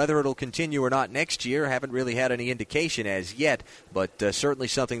division. Whether it'll continue or not next year, haven't really had any indication as yet, but certainly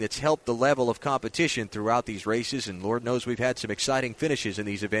something that's helped the level of competition throughout these races, and Lord knows we've had some exciting finishes in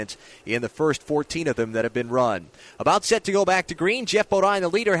these events in the first 14 of them that have been run. About set to go back to green, Jeff Bodine, the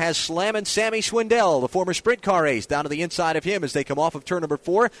leader, has slamming Sammy Swindell, the former sprint car ace, down to the inside of him as they come off of turn number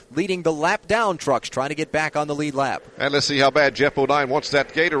 4, leading the lap down trucks, trying to get back on the lead lap. And let's see how bad Jeff Bodine wants that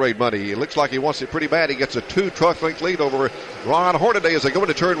Gatorade money. money. It looks like he wants it pretty bad. He gets a 2-truck length lead over Ron Hornaday as they go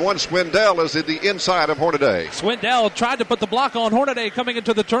into turn 1. Swindell is at the inside of Hornaday. Swindell tried to put the block on Hornaday coming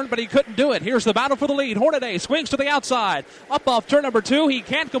into the turn, but he couldn't do it. Here's the battle for the lead. Hornaday swings to the outside. Up off turn number 2. He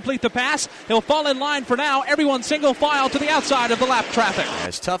can't complete the pass. He'll fall in line for now. Everyone single file to the outside of the lap traffic.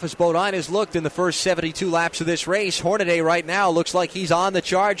 As tough as Bodine has looked in the first 72 laps of this race, Hornaday right now looks like he's on the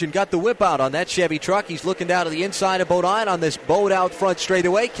charge and got the whip out on that Chevy truck. He's looking down to the inside of Bodine on this bowed out front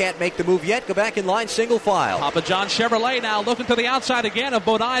straightaway. Can't make the move yet. Go back in line single file. Papa John Chevrolet now looking to the outside again of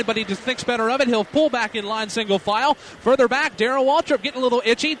Bodine, but he just thinks better of it. He'll pull back in line single file. Further back, Darrell Waltrip getting a little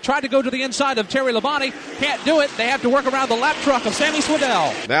itchy. Tried to go to the inside of Terry Labonte. Can't do it. They have to work around the lap truck of Sammy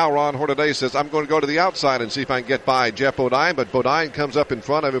Swindell. Now Ron Hornaday says, I'm going to go to the outside and see if I can get by Jeff Bodine, but Bodine comes up in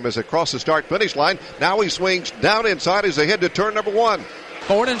front of him as they cross the start-finish line. Now he swings down inside as they head to turn number 1.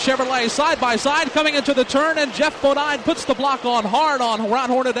 Ford and Chevrolet side by side coming into the turn, and Jeff Bodine puts the block on hard on Ron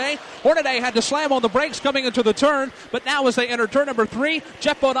Hornaday. Hornaday had to slam on the brakes coming into the turn, but now as they enter turn number 3,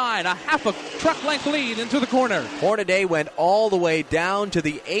 Jeff Bodine a half a truck length lead into the corner. Hornaday went all the way down to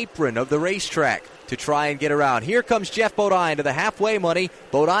the apron of the racetrack to try and get around. Here comes Jeff Bodine to the halfway money.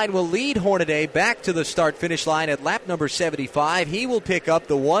 Bodine will lead Hornaday back to the start-finish line at lap number 75. He will pick up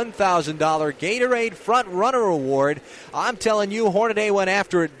the $1,000 Gatorade Front Runner Award. I'm telling you, Hornaday went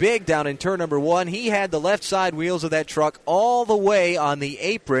after it big down in turn number 1. He had the left side wheels of that truck all the way on the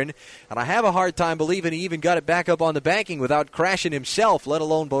apron, and I have a hard time believing he even got it back up on the banking without crashing himself, let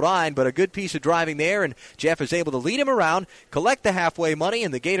alone Bodine, but a good piece of driving there, and Jeff is able to lead him around, collect the halfway money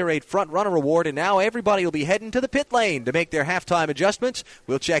and the Gatorade Front Runner Award, and now everybody will be heading to the pit lane to make their halftime adjustments.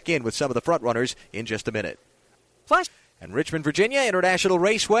 We'll check in with some of the front runners in just a minute. And Richmond, Virginia International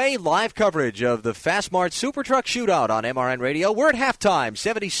Raceway, live coverage of the Fastmart Supertruck Shootout on MRN Radio. We're at halftime.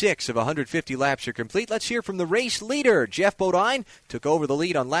 76 of 150 laps are complete. Let's hear from the race leader. Jeff Bodine took over the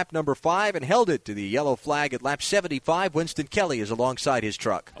lead on lap number 5 and held it to the yellow flag at lap 75. Winston Kelly is alongside his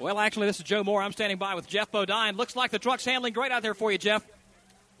truck. Well, actually, this is Joe Moore. I'm standing by with Jeff Bodine. Looks like the truck's handling great out there for you, Jeff.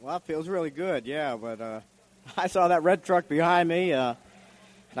 Well, it feels really good, yeah, but I saw that red truck behind me.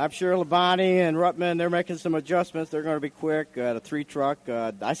 I'm sure Labonte and Ruttman, they're making some adjustments. They're going to be quick. The 3-truck.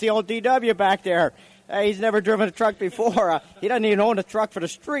 I see old DW back there. Hey, he's never driven a truck before. He doesn't even own a truck for the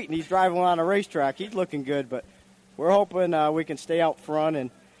street, and he's driving on a racetrack. He's looking good, but we're hoping we can stay out front, and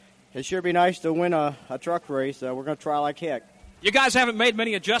it sure be nice to win a truck race. We're going to try like heck. You guys haven't made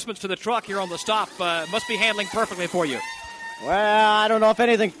many adjustments to the truck here on the stop. Must be handling perfectly for you. Well, I don't know if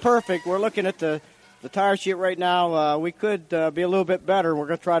anything's perfect. We're looking at the tire sheet right now. We could be a little bit better. We're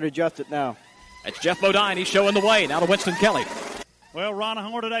going to try to adjust it now. That's Jeff Bodine. He's showing the way. Now to Winston Kelly. Well, Ron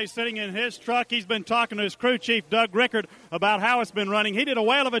Hornaday sitting in his truck. He's been talking to his crew chief, Doug Rickard, about how it's been running. He did a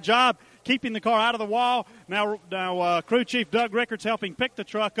whale of a job keeping the car out of the wall. Now crew chief Doug Rickard's helping pick the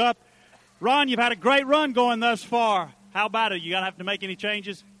truck up. Ron, you've had a great run going thus far. How about it? You got to have to make any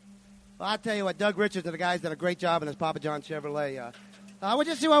changes? Well, I'll tell you what, Doug Richards and the guys did a great job in his Papa John Chevrolet. We'll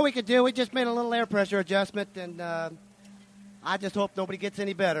just see what we could do. We just made a little air pressure adjustment, and I just hope nobody gets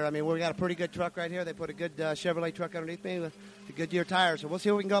any better. I mean, we got a pretty good truck right here. They put a good Chevrolet truck underneath me with the Goodyear tires, so we'll see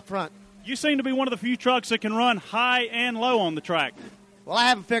what we can go up front. You seem to be one of the few trucks that can run high and low on the track. Well, I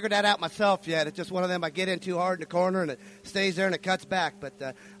haven't figured that out myself yet. It's just one of them I get in too hard in the corner, and it stays there and it cuts back.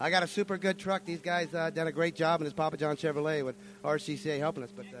 But I got a super good truck. These guys done a great job in his Papa John Chevrolet with RCCA helping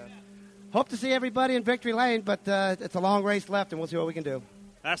us. But hope to see everybody in victory lane, but it's a long race left, and we'll see what we can do.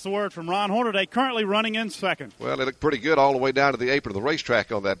 That's the word from Ron Hornaday, currently running in second. Well, it looked pretty good all the way down to the apron of the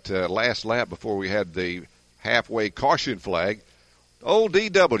racetrack on that last lap before we had the halfway caution flag. Old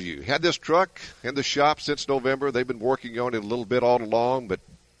DW had this truck in the shop since November. They've been working on it a little bit all along, but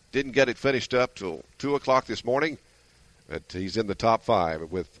didn't get it finished up till 2 o'clock this morning. But he's in the top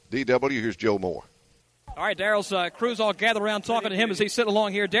 5. With DW, here's Joe Moore. All right, Darrell's crew's all gathered around talking to him as he's sitting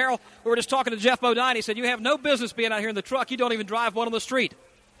along here. Darrell, we were just talking to Jeff Bodine. He said, you have no business being out here in the truck. You don't even drive one on the street.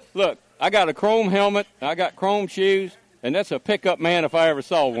 Look, I got a chrome helmet, I got chrome shoes, and that's a pickup man if I ever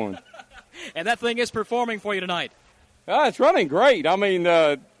saw one. And that thing is performing for you tonight. It's running great. I mean,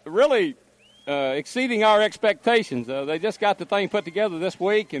 really exceeding our expectations. They just got the thing put together this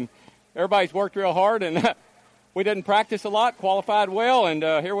week, and everybody's worked real hard, and we didn't practice a lot, qualified well, and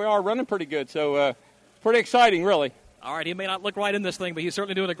here we are running pretty good. So pretty exciting, really. All right, he may not look right in this thing, but he's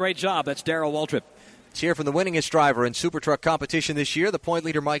certainly doing a great job. That's Darrell Waltrip. Let's hear from the winningest driver in Supertruck competition this year, the point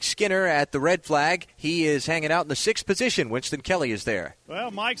leader Mike Skinner at the red flag. He is hanging out in the 6th position. Winston Kelly is there.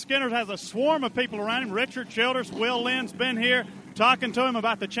 Well, Mike Skinner has a swarm of people around him. Richard Childers, Will Lynn's been here talking to him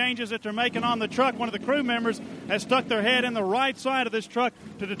about the changes that they're making on the truck. One of the crew members has stuck their head in the right side of this truck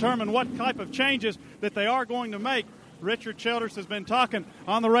to determine what type of changes that they are going to make. Richard Childers has been talking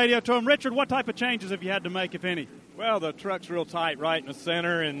on the radio to him. Richard, what type of changes have you had to make, if any? Well, the truck's real tight right in the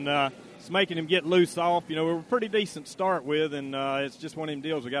center, and it's making him get loose off. We were pretty decent to start with, and it's just one of them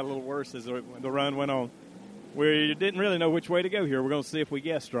deals. We got a little worse as the run went on. We didn't really know which way to go here. We're going to see if we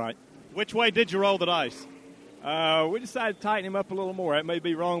guessed right. Which way did you roll the dice? We decided to tighten him up a little more. That may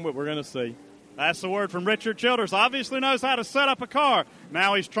be wrong, but we're going to see. That's the word from Richard Childers. Obviously knows how to set up a car.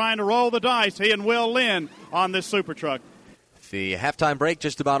 Now he's trying to roll the dice, he and Will Lynn, on this Supertruck. The halftime break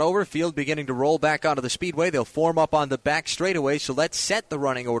just about over. Field beginning to roll back onto the speedway. They'll form up on the back straightaway, so let's set the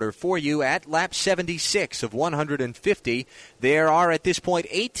running order for you at lap 76 of 150. There are, at this point,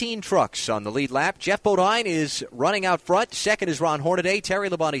 18 trucks on the lead lap. Jeff Bodine is running out front. Second is Ron Hornaday. Terry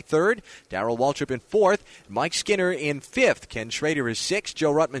Labonte third. Darrell Waltrip in fourth. Mike Skinner in fifth. Ken Schrader is sixth.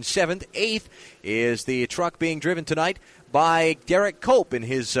 Joe Ruttman seventh. Eighth is the truck being driven tonight by Derek Cope in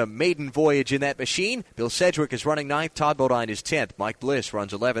his maiden voyage in that machine. Bill Sedgwick is running 9th. Todd Bodine is 10th. Mike Bliss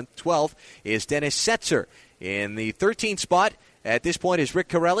runs 11th. 12th is Dennis Setzer. In the 13th spot at this point is Rick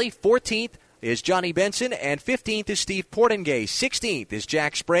Corelli. 14th is Johnny Benson, and 15th is Steve Portingay. 16th is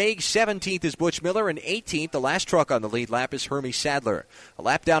Jack Sprague. 17th is Butch Miller, and 18th, the last truck on the lead lap, is Hermie Sadler. A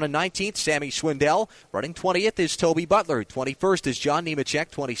lap down in 19th, Sammy Swindell. Running 20th is Toby Butler. 21st is John Nemechek.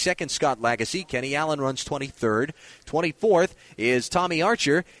 22nd, Scott Lagasse. Kenny Allen runs 23rd. 24th is Tommy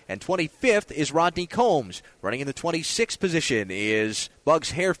Archer, and 25th is Rodney Combs. Running in the 26th position is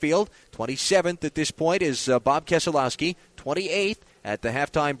Bugs Harefield. 27th at this point is Bob Keselowski. 28th at the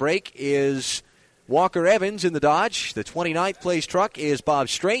halftime break is Walker Evans in the Dodge. The 29th place truck is Bob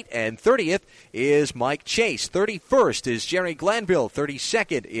Strait, and 30th is Mike Chase. 31st is Jerry Glanville.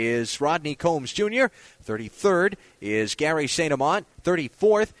 32nd is Rodney Combs Jr. 33rd is Gary St. Amant.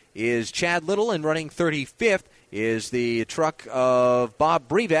 34th is Chad Little, and running 35th is the truck of Bob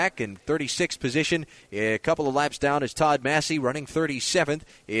Brevac in 36th position. A couple of laps down is Todd Massey. Running 37th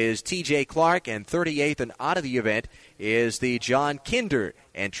is T.J. Clark, and 38th and out of the event is the John Kinder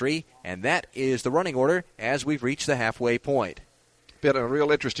entry, and that is the running order as we've reached the halfway point. Been a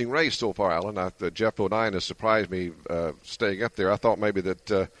real interesting race so far, Alan. Jeff Bodine has surprised me staying up there. I thought maybe that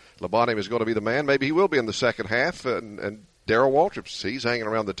Labonte was going to be the man. Maybe he will be in the second half, and Darrell Waltrip, he's hanging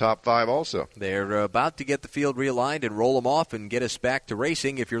around the top five also. They're about to get the field realigned and roll them off and get us back to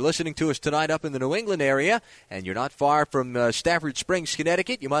racing. If you're listening to us tonight up in the New England area and you're not far from Stafford Springs,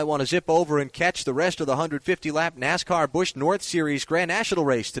 Connecticut, you might want to zip over and catch the rest of the 150-lap NASCAR Busch North Series Grand National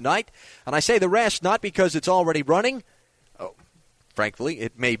race tonight. And I say the rest not because it's already running. Frankly,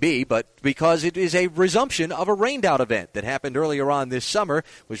 it may be, but because it is a resumption of a rained-out event that happened earlier on this summer. It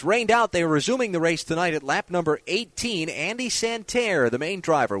was rained out. They are resuming the race tonight at lap number 18. Andy Santerre, the main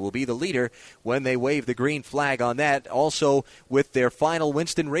driver, will be the leader when they wave the green flag on that. Also, with their final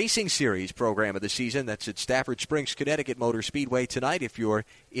Winston Racing Series program of the season, that's at Stafford Springs, Connecticut Motor Speedway tonight. If you're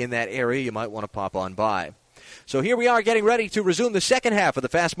in that area, you might want to pop on by. So here we are getting ready to resume the second half of the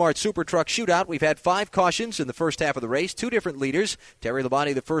Fast Mart Supertruck Shootout. We've had 5 cautions in the first half of the race, 2 different leaders. Terry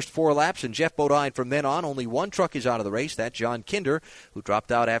Labonte the first 4 laps, and Jeff Bodine from then on. Only 1 truck is out of the race. That's John Kinder, who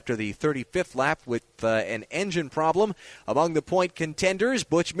dropped out after the 35th lap with an engine problem. Among the point contenders,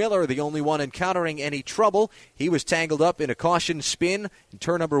 Butch Miller, the only one encountering any trouble. He was tangled up in a caution spin in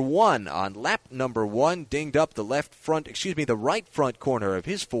turn number 1 on lap number 1, dinged up the right front corner of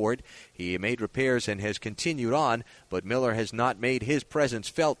his Ford. He made repairs and has continued on, but Miller has not made his presence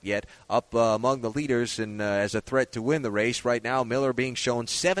felt yet up among the leaders and as a threat to win the race. Right now, Miller being shown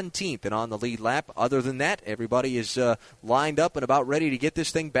 17th and on the lead lap. Other than that, everybody is lined up and about ready to get this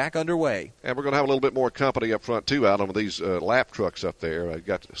thing back underway. And we're going to have a little bit more company up front, too, out on these lap trucks up there. I've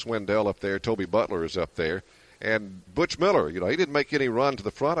got Swindell up there. Toby Butler is up there. And Butch Miller, he didn't make any run to the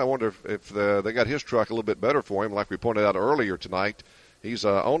front. I wonder if they got his truck a little bit better for him, like we pointed out earlier tonight. He's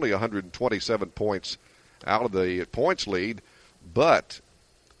only 127 points out of the points lead, but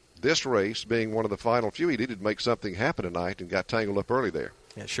this race being one of the final few, he needed to make something happen tonight and got tangled up early there.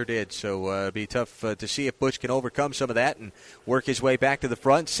 Yeah, sure did. So it'll be tough to see if Butch can overcome some of that and work his way back to the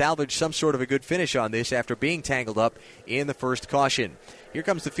front, salvage some sort of a good finish on this after being tangled up in the first caution. Here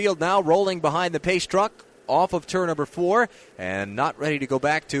comes the field now, rolling behind the pace truck. Off of turn number 4 and not ready to go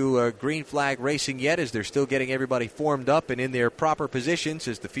back to green flag racing yet, as they're still getting everybody formed up and in their proper positions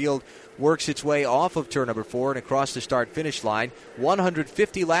as the field works its way off of turn number 4 and across the start-finish line.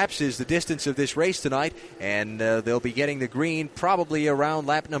 150 laps is the distance of this race tonight, and they'll be getting the green probably around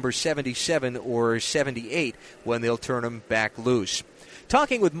lap number 77 or 78 when they'll turn them back loose.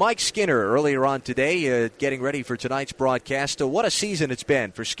 Talking with Mike Skinner earlier on today, getting ready for tonight's broadcast. What a season it's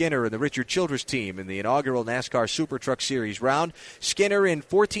been for Skinner and the Richard Childress team in the inaugural inaugural NASCAR Supertruck Series round. Skinner in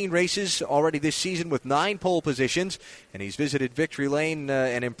 14 races already this season with 9 pole positions, and he's visited Victory Lane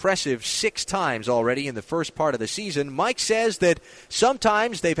an impressive 6 times already in the first part of the season. Mike says that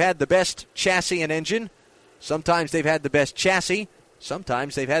sometimes they've had the best chassis and engine, sometimes they've had the best chassis,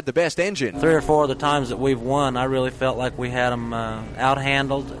 sometimes they've had the best engine. 3 or 4 of the times that we've won, I really felt like we had them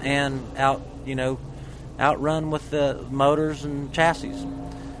out-handled and outrun with the motors and chassis.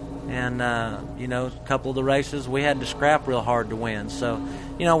 And, a couple of the races we had to scrap real hard to win. So,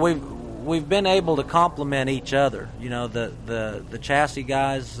 we've been able to complement each other. The chassis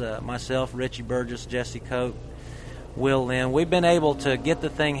guys, myself, Richie Burgess, Jesse Cope, Will Lynn, we've been able to get the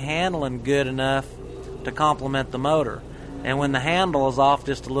thing handling good enough to complement the motor. And when the handle is off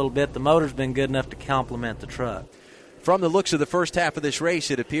just a little bit, the motor's been good enough to complement the truck. From the looks of the first half of this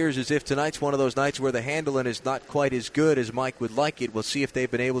race, it appears as if tonight's one of those nights where the handling is not quite as good as Mike would like it. We'll see if they've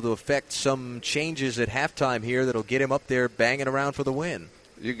been able to effect some changes at halftime here that'll get him up there banging around for the win.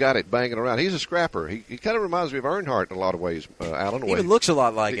 You got it, banging around. He's a scrapper. He kind of reminds me of Earnhardt in a lot of ways, Alan. He even looks a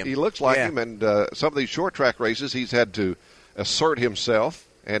lot like him. He looks like him, and some of these short track races he's had to assert himself,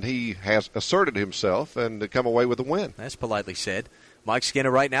 and he has asserted himself and come away with a win. That's politely said. Mike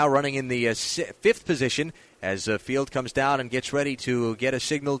Skinner right now running in the 5th position as the field comes down and gets ready to get a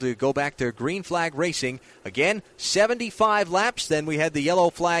signal to go back to green flag racing. Again, 75 laps. Then we had the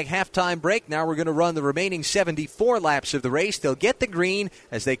yellow flag halftime break. Now we're going to run the remaining 74 laps of the race. They'll get the green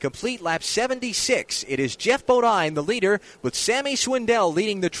as they complete lap 76. It is Jeff Bodine, the leader, with Sammy Swindell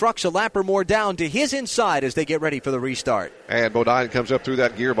leading the trucks a lap or more down to his inside as they get ready for the restart. And Bodine comes up through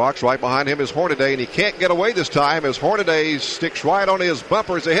that gearbox. Right behind him is Hornaday, and he can't get away this time as Hornaday sticks right on his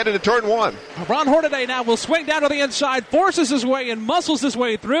bumper as they head into turn 1. Ron Hornaday now will swing down to the inside, forces his way and muscles his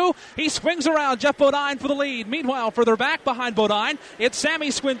way through. He swings around. Jeff Bodine for the lead. Meanwhile, further back behind Bodine, it's Sammy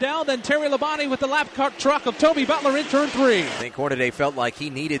Swindell, then Terry Labonte with the lap truck of Toby Butler in turn 3. I think Hornaday felt like he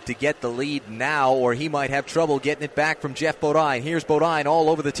needed to get the lead now, or he might have trouble getting it back from Jeff Bodine. Here's Bodine all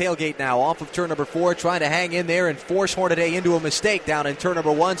over the tailgate now, off of turn number 4, trying to hang in there and force Hornaday into a mistake down in turn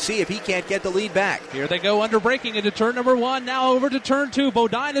number 1. See if he can't get the lead back. Here they go under braking into turn number 1. Now over to turn 2.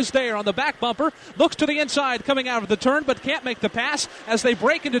 Bodine is there on the back bumper. Looks to the inside coming out of the turn, but can't make the pass as they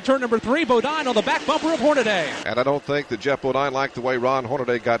break into turn number 3. Bodine on the back bumper of Hornaday. And I don't think that Jeff Bodine liked the way Ron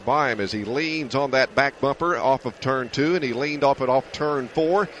Hornaday got by him as he leans on that back bumper off of turn 2, and he leaned off it off turn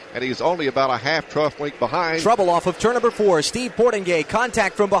 4, and he's only about a half truck length behind. Trouble off of turn number 4. Steve Portingay,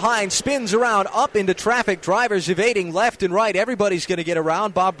 contact from behind, spins around up into traffic. Drivers evading left and right. Everybody's going to get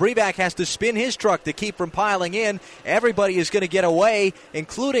around. Bob Breback has to spin his truck to keep from piling in. Everybody is going to get away,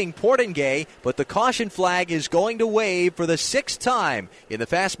 including Portingay, but the caution flag is going to wave for the 6th time in the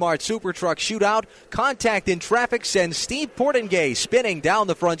Fastmart Supertruck Shootout. Contact in traffic sends Steve Portingay spinning down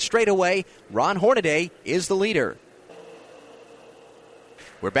the front straightaway. Ron Hornaday is the leader.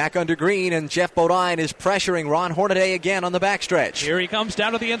 We're back under green, and Jeff Bodine is pressuring Ron Hornaday again on the backstretch. Here he comes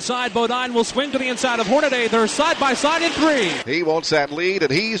down to the inside. Bodine will swing to the inside of Hornaday. They're side by side in 3. He wants that lead,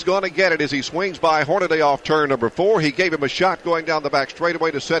 and he's going to get it as he swings by Hornaday off turn number 4. He gave him a shot going down the back straightaway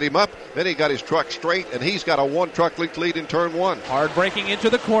to set him up. Then he got his truck straight, and he's got a 1 truck length lead in turn 1. Hard braking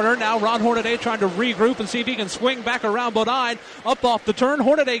into the corner. Now Ron Hornaday trying to regroup and see if he can swing back around Bodine up off the turn.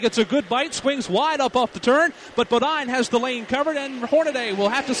 Hornaday gets a good bite, swings wide up off the turn, but Bodine has the lane covered, and Hornaday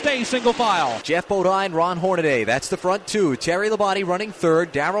will have to stay single file. Jeff Bodine, Ron Hornaday. That's the front 2. Terry Labonte running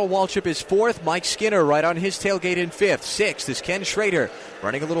 3rd. Darrell Waltrip is 4th. Mike Skinner right on his tailgate in 5th. 6th is Ken Schrader.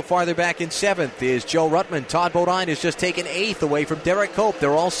 Running a little farther back in 7th is Joe Ruttman. Todd Bodine has just taken 8th away from Derek Cope.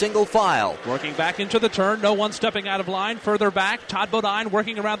 They're all single file. Working back into the turn. No one stepping out of line. Further back, Todd Bodine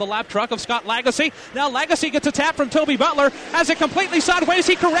working around the lap truck of Scott Lagasse. Now Lagasse gets a tap from Toby Butler. Has it completely sideways.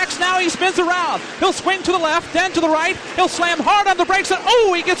 He corrects. Now he spins around. He'll swing to the left, then to the right. He'll slam hard on the brakes. And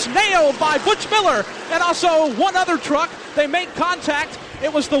he gets nailed by Butch Miller. And also one other truck. They make contact.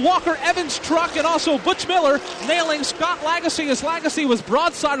 It was the Walker Evans truck and also Butch Miller nailing Scott Lagasse as Lagasse was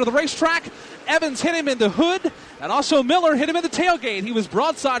broadside of the racetrack. Evans hit him in the hood, and also Miller hit him in the tailgate. He was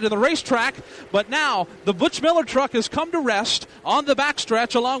broadside of the racetrack, but now the Butch Miller truck has come to rest on the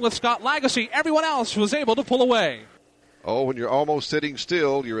backstretch along with Scott Lagasse. Everyone else was able to pull away. Oh, when you're almost sitting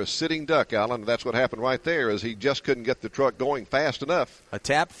still, you're a sitting duck, Alan. That's what happened right there, as he just couldn't get the truck going fast enough. A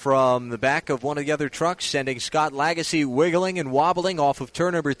tap from the back of one of the other trucks, sending Scott Lagasse wiggling and wobbling off of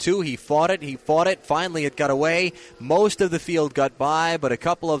turn number 2. He fought it. Finally, it got away. Most of the field got by, but a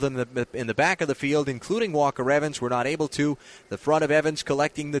couple of them in the back of the field, including Walker Evans, were not able to. The front of Evans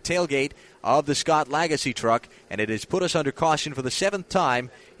collecting the tailgate of the Scott Lagasse truck, and it has put us under caution for the 7th time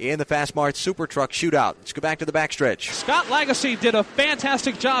in the Fast Mart Supertruck Shootout. Let's go back to the backstretch. Scott Lagasse did a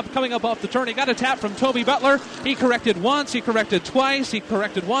fantastic job coming up off the turn. He got a tap from Toby Butler. He corrected once, he corrected twice, he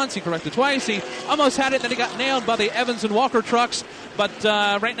corrected once, he corrected twice. He almost had it, then he got nailed by the Evans and Walker trucks. But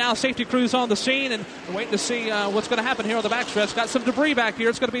right now, safety crew's on the scene, and we're waiting to see what's going to happen here on the backstretch. Got some debris back here.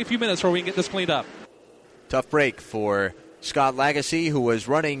 It's going to be a few minutes before we can get this cleaned up. Tough break for Scott Lagasse, who was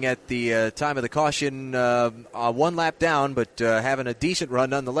running at the time of the caution one lap down, but having a decent run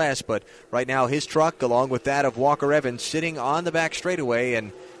nonetheless. But right now his truck, along with that of Walker Evans, sitting on the back straightaway,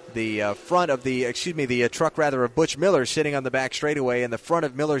 and the truck of Butch Miller sitting on the back straightaway, and the front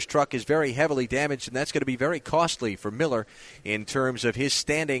of Miller's truck is very heavily damaged, and that's going to be very costly for Miller in terms of his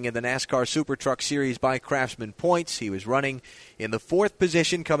standing in the NASCAR Supertruck Series by Craftsman points. He was running in the 4th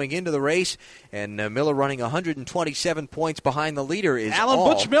position coming into the race, and Miller running 127 points behind the leader is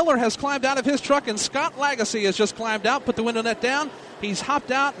Butch Miller has climbed out of his truck, and Scott Lagasse has just climbed out, put the window net down. He's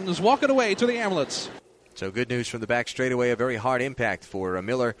hopped out and is walking away to the ambulance. So good news from the back straightaway. A very hard impact for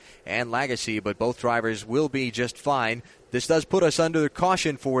Miller and Lagasse, but both drivers will be just fine. This does put us under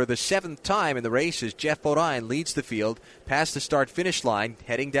caution for the 7th time in the race as Jeff Bodine leads the field past the start-finish line.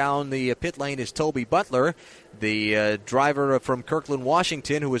 Heading down the pit lane is Toby Butler, the driver from Kirkland,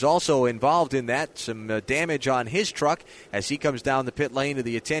 Washington, who was also involved in that. Some damage on his truck as he comes down the pit lane to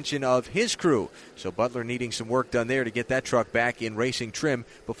the attention of his crew. So Butler needing some work done there to get that truck back in racing trim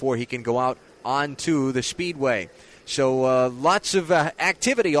before he can go out onto the speedway. So lots of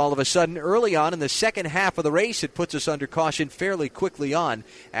activity all of a sudden early on in the second half of the race. It puts us under caution fairly quickly on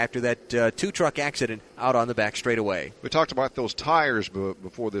after that 2-truck accident out on the back straightaway. We talked about those tires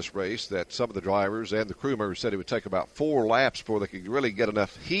before this race, that some of the drivers and the crew members said it would take about 4 laps before they could really get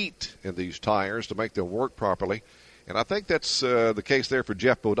enough heat in these tires to make them work properly. And I think that's the case there for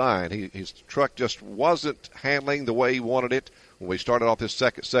Jeff Bodine. His truck just wasn't handling the way he wanted it when we started off this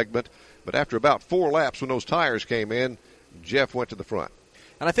second segment. But after about 4 laps, when those tires came in, Jeff went to the front.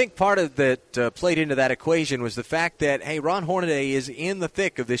 And I think part of that played into that equation was the fact that, hey, Ron Hornaday is in the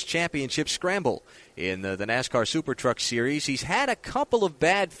thick of this championship scramble in the NASCAR Supertruck Series. He's had a couple of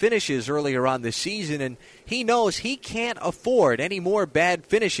bad finishes earlier on this season, and he knows he can't afford any more bad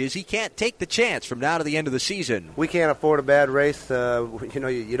finishes. He can't take the chance from now to the end of the season. We can't afford a bad race.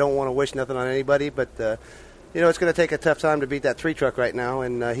 You don't want to wish nothing on anybody, but it's going to take a tough time to beat that 3-truck right now,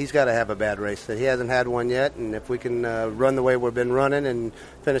 and he's got to have a bad race. He hasn't had one yet, and if we can run the way we've been running and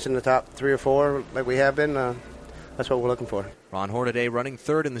finish in the top 3 or 4 like we have been, that's what we're looking for. Ron Hornaday running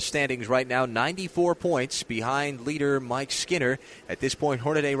 3rd in the standings right now, 94 points behind leader Mike Skinner. At this point,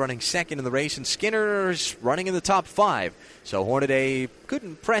 Hornaday running 2nd in the race, and Skinner's running in the top 5. So Hornaday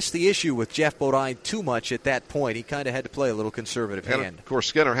couldn't press the issue with Jeff Bodine too much at that point. He kind of had to play a little conservative hand. Of course,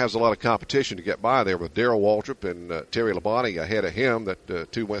 Skinner has a lot of competition to get by there with Darrell Waltrip and Terry Labonte ahead of him,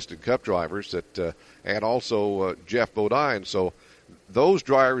 that 2 Winston Cup drivers, and also Jeff Bodine. So those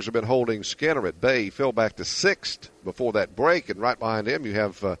drivers have been holding Skinner at bay. He fell back to 6th before that break, and right behind him you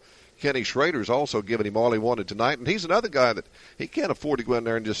have Kenny Schrader's also giving him all he wanted tonight. And he's another guy that he can't afford to go in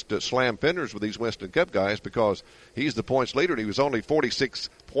there and just slam fenders with these Winston Cup guys, because he's the points leader, and he was only 46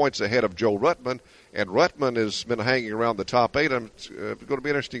 points ahead of Joe Ruttman. And Ruttman has been hanging around the top 8. It's going to be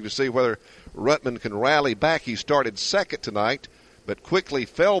interesting to see whether Ruttman can rally back. He started 2nd tonight, but quickly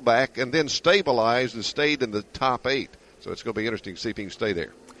fell back and then stabilized and stayed in the top 8. So it's going to be interesting to see if he can stay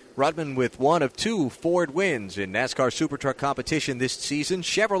there. Ruttman with 1 of 2 Ford wins in NASCAR Supertruck competition this season.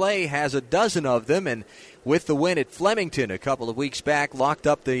 Chevrolet has a dozen of them, and with the win at Flemington a couple of weeks back, locked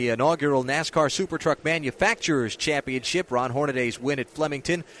up the inaugural NASCAR Supertruck Manufacturers Championship. Ron Hornaday's win at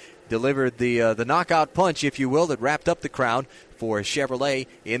Flemington delivered the knockout punch, if you will, that wrapped up the crown for Chevrolet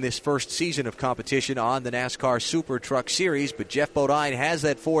in this first season of competition on the NASCAR Supertruck Series. But Jeff Bodine has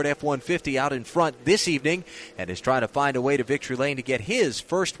that Ford F-150 out in front this evening and is trying to find a way to victory lane to get his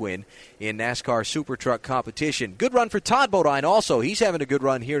first win in NASCAR Supertruck competition. Good run for Todd Bodine also. He's having a good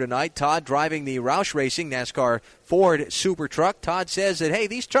run here tonight. Todd driving the Roush Racing NASCAR Ford Supertruck. Todd says that, hey,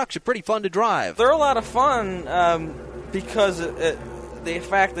 these trucks are pretty fun to drive. They're a lot of fun because the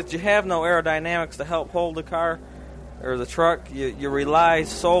fact that you have no aerodynamics to help hold the car or the truck, you rely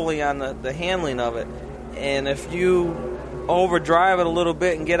solely on the handling of it. And if you overdrive it a little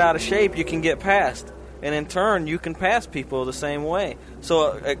bit and get out of shape, you can get past. And in turn, you can pass people the same way.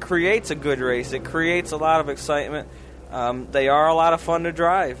 So it creates a good race. It creates a lot of excitement. They are a lot of fun to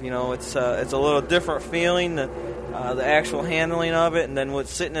drive. It's a little different feeling, the actual handling of it. And then with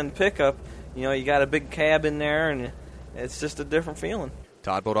sitting in the pickup, you got a big cab in there, and it's just a different feeling.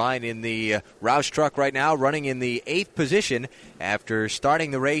 Todd Bodine in the Roush truck right now, running in the 8th position after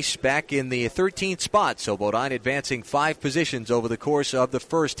starting the race back in the 13th spot. So Bodine advancing 5 positions over the course of the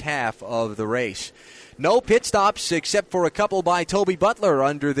first half of the race. No pit stops except for a couple by Toby Butler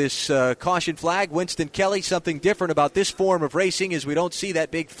under this caution flag. Winston Kelly, something different about this form of racing is we don't see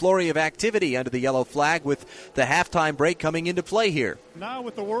that big flurry of activity under the yellow flag with the halftime break coming into play here. Now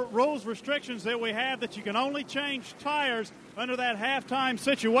with the rules restrictions that we have that you can only change tires under that halftime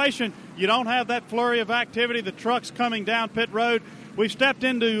situation, you don't have that flurry of activity. The truck's coming down pit road. We've stepped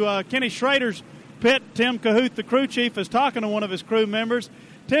into Kenny Schrader's pit. Tim Cahoot, the crew chief, is talking to one of his crew members.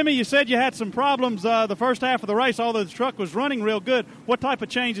 Timmy, you said you had some problems the first half of the race, although the truck was running real good. What type of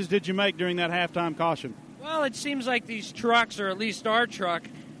changes did you make during that halftime caution? Well, it seems like these trucks, or at least our truck,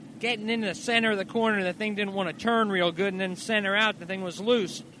 getting in the center of the corner, the thing didn't want to turn real good, and then center out, the thing was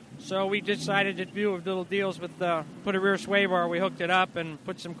loose. So we decided to do little deals with put a rear sway bar. We hooked it up and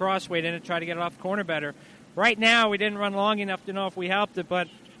put some crossweight in it, try to get it off the corner better. Right now, we didn't run long enough to know if we helped it, but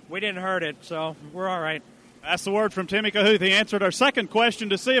we didn't hurt it, so we're all right. That's the word from Timmy Cahoot. He answered our second question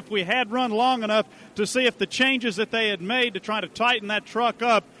to see if we had run long enough to see if the changes that they had made to try to tighten that truck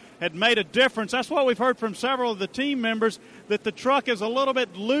up had made a difference. That's what we've heard from several of the team members, that the truck is a little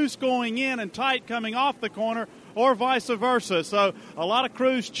bit loose going in and tight coming off the corner, or vice versa. So a lot of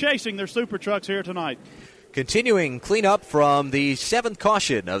crews chasing their super trucks here tonight. Continuing cleanup from the 7th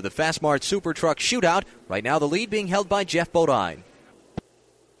caution of the Fastmart Supertruck Shootout. Right now the lead being held by Jeff Bodine.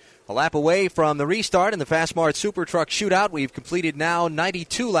 A lap away from the restart in the Fastmart Supertruck Shootout. We've completed now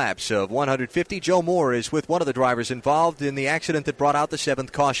 92 laps of 150. Joe Moore is with one of the drivers involved in the accident that brought out the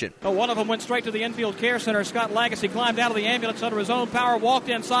 7th caution. Oh, one of them went straight to the infield care center. Scott Lagasse climbed out of the ambulance under his own power, walked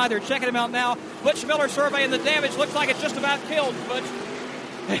inside. They're checking him out now. Butch Miller surveying the damage. Looks like it's just about killed, Butch.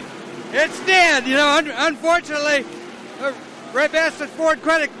 It's dead, unfortunately. Ray Bassett Ford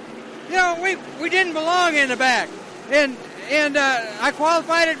Credit, we didn't belong in the back. And I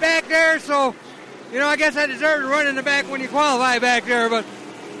qualified it back there, so, I guess I deserve to run in the back when you qualify back there.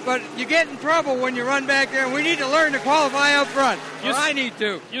 But you get in trouble when you run back there, and we need to learn to qualify up front. I need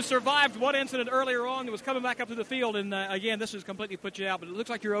to. You survived one incident earlier on that was coming back up to the field, and, again, this has completely put you out, but it looks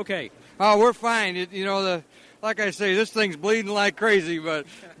like you're okay. Oh, we're fine. Like I say, this thing's bleeding like crazy, but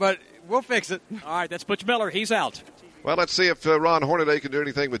we'll fix it. All right, that's Butch Miller. He's out. Well, let's see if Ron Hornaday can do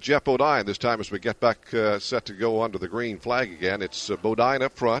anything with Jeff Bodine this time as we get back set to go under the green flag again. It's Bodine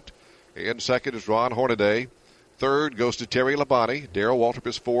up front. In second is Ron Hornaday. Third goes to Terry Labonte. Darrell Waltrip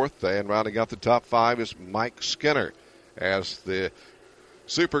is fourth. And rounding out the top 5 is Mike Skinner as the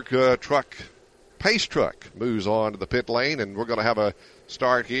Supertruck pace truck moves on to the pit lane. And we're going to have a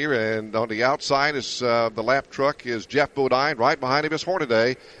start here. And on the outside is the lap truck is Jeff Bodine. Right behind him is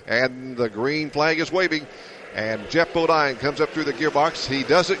Hornaday. And the green flag is waving. And Jeff Bodine comes up through the gearbox. He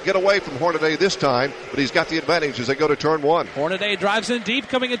doesn't get away from Hornaday this time, but he's got the advantage as they go to turn 1. Hornaday drives in deep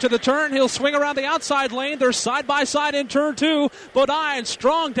coming into the turn. He'll swing around the outside lane. They're side by side in turn 2. Bodine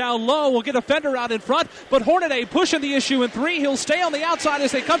strong down low. Will get a fender out in front, but Hornaday pushing the issue in 3. He'll stay on the outside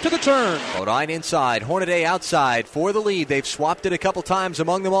as they come to the turn. Bodine inside, Hornaday outside for the lead. They've swapped it a couple times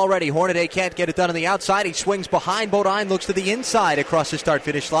among them already. Hornaday can't get it done on the outside. He swings behind Bodine, looks to the inside across the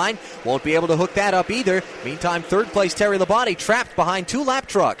start-finish line. Won't be able to hook that up either. Meantime, third place Terry Labonte trapped behind 2 lap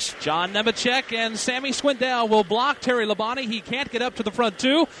trucks. John Nemechek and Sammy Swindell will block Terry Labonte. He can't get up to the front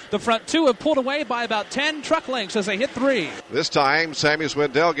 2. The front 2 have pulled away by about 10 truck lengths as they hit 3. This time, Sammy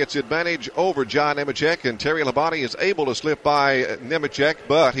Swindell gets the advantage over John Nemechek, and Terry Labonte is able to slip by Nemechek,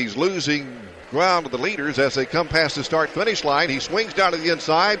 but he's losing ground to the leaders as they come past the start-finish line. He swings down to the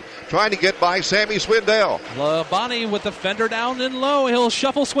inside, trying to get by Sammy Swindell. Labonte with the fender down and low. He'll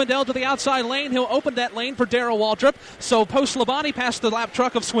shuffle Swindell to the outside lane. He'll open that lane for Darrell Waltrip. So post Labonte past the lap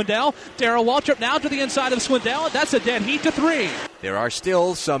truck of Swindell. Darrell Waltrip now to the inside of Swindell. That's a dead heat to 3. There are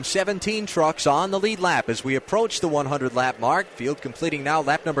still some 17 trucks on the lead lap as we approach the 100-lap mark. Field completing now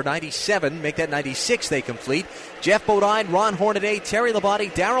lap number 97. Make that 96 they complete. Jeff Bodine, Ron Hornaday, Terry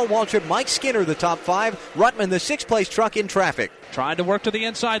Labonte, Darrell Waltrip, Mike Skinner, the top 5. Ruttman, the 6th-place truck in traffic. Trying to work to the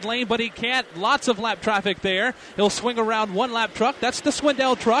inside lane, but he can't. Lots of lap traffic there. He'll swing around 1 lap truck. That's the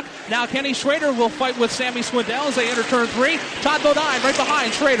Swindell truck. Now Kenny Schrader will fight with Sammy Swindell as they enter turn 3. Todd Bodine right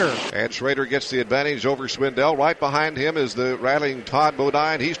behind Schrader. And Schrader gets the advantage over Swindell. Right behind him is the rattling Todd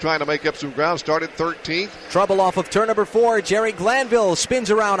Bodine. He's trying to make up some ground. Started 13th. Trouble off of turn number 4. Jerry Glanville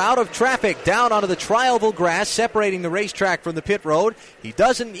spins around out of traffic down onto the Trialville grass, separating the racetrack from the pit road. He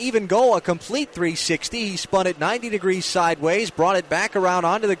doesn't even go a complete complete 360. He spun it 90 degrees sideways, brought it back around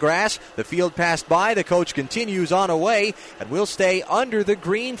onto the grass. The field passed by. The coach continues on away, and we'll stay under the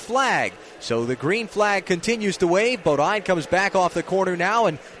green flag. So the green flag continues to wave. Bodine comes back off the corner now,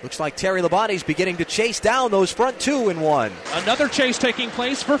 and looks like Terry Labonte's beginning to chase down those front two in one. Another chase taking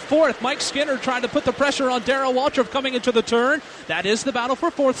place for fourth. Mike Skinner trying to put the pressure on Darrell Waltrip coming into the turn. That is the battle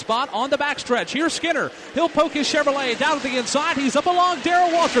for fourth spot on the backstretch. Here's Skinner. He'll poke his Chevrolet down to the inside. He's up along Darrell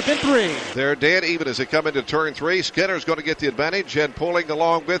Waltrip in three. They're dead even as they come into turn three. Skinner's going to get the advantage, and pulling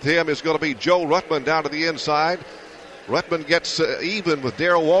along with him is going to be Joe Ruttman down to the inside. Ruttman gets even with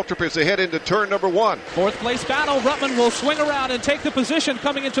Darrell Waltrip as they head into turn number one. Fourth place battle. Ruttman will swing around and take the position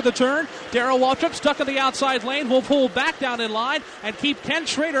coming into the turn. Darrell Waltrip stuck in the outside lane will pull back down in line and keep Ken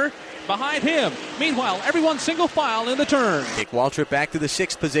Schrader behind him. Meanwhile, everyone single file in the turn. Kick Waltrip back to the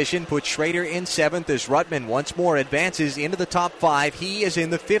sixth position, put Schrader in seventh as Ruttman once more advances into the top five. He is in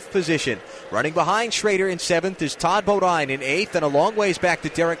the fifth position. Running behind Schrader in seventh is Todd Bodine in eighth, and a long ways back to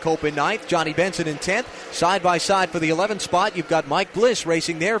Derek Cope in ninth, Johnny Benson in 10th. Side by side for the 11th spot, you've got Mike Bliss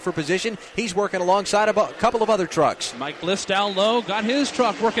racing there for position. He's working alongside of a couple of other trucks. Mike Bliss down low, got his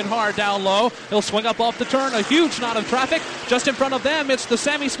truck working hard down low. He'll swing up off the turn, a huge knot of traffic. Just in front of them, it's the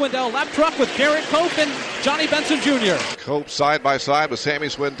Sammy Swindell lap truck with Derek Cope and Johnny Benson Jr. Cope side by side with Sammy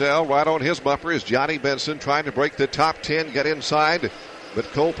Swindell. Right on his bumper is Johnny Benson trying to break the top 10, get inside. But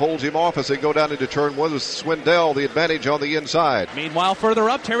Cope holds him off as they go down into turn one with Swindell the advantage on the inside. Meanwhile, further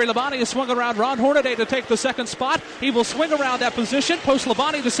up, Terry Labonte is swung around Ron Hornaday to take the second spot. He will swing around that position, post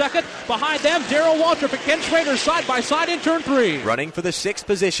Labonte the second. Behind them, Darrell Waltrip and Ken Schrader side by side in turn three. Running for the sixth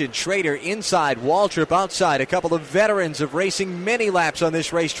position, Schrader inside, Waltrip outside. A couple of veterans of racing many laps on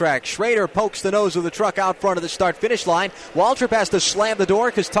this racetrack. Schrader pokes the nose of the truck out front of the start-finish line. Waltrip has to slam the door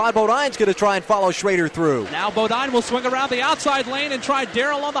because Todd Bodine's going to try and follow Schrader through. Now Bodine will swing around the outside lane and try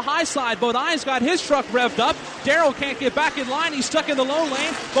Darrell on the high side. Bodine's got his truck revved up. Darrell can't get back in line. He's stuck in the low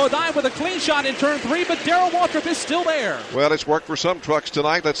lane. Bodine with a clean shot in turn three, but Darrell Waltrip is still there. Well, it's worked for some trucks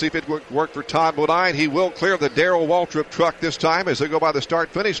tonight. Let's see if it worked for Todd Bodine. He will clear the Darrell Waltrip truck this time as they go by the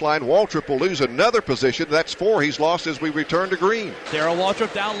start-finish line. Waltrip will lose another position. That's 4 he's lost as we return to green. Darrell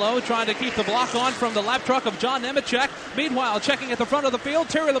Waltrip down low, trying to keep the block on from the lap truck of John Nemechek. Meanwhile, checking at the front of the field,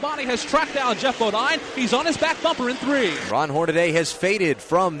 Terry Labonte has tracked down Jeff Bodine. He's on his back bumper in 3. Ron Hornaday has faded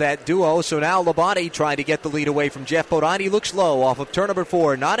from that duo, so now Labonte trying to get the lead away from Jeff Bodine. He looks low off of turn number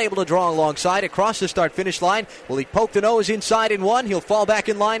 4, not able to draw alongside across the start-finish line. Will he poke the nose inside in 1? He'll fall back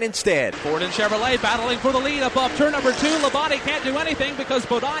in line instead. Ford and Chevrolet battling for the lead up off turn number 2. Labonte can't do anything because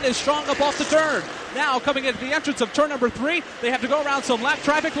Bodine is strong up off the turn. Now coming into the entrance of turn number 3, they have to go around some lap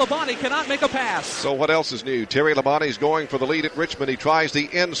traffic. Labonte cannot make a pass. So what else is new? Terry Labonte's going for the lead at Richmond. He tries the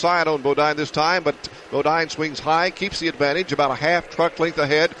inside on Bodine this time, but Bodine swings high, keeps the advantage about a half truck length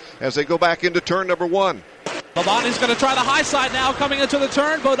ahead as they go back into turn number 1. Labonte's going to try the high side now coming into the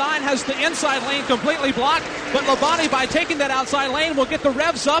turn. Bodine has the inside lane completely blocked, but Labonte, by taking that outside lane, will get the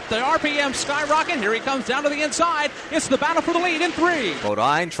revs up. The RPM skyrocket. Here he comes down to the inside. It's the battle for the lead in 3.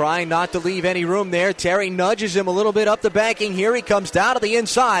 Bodine trying not to leave any room there. Terry nudges him a little bit up the banking. Here he comes down to the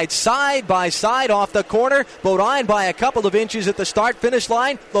inside, side by side off the corner. Bodine by a couple of inches at the start-finish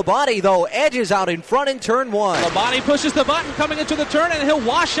line. Labonte, though, edges out in front in turn 1. Labonte pushes the button coming into the turn, and he'll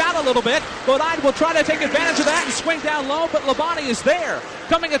wash out a little bit. Bodine will try to take advantage of that and swing down low, but Labonte is there.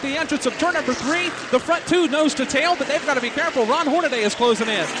 Coming at the entrance of turn number 3, the front 2 nose to tail, but they've got to be careful. Ron Hornaday is closing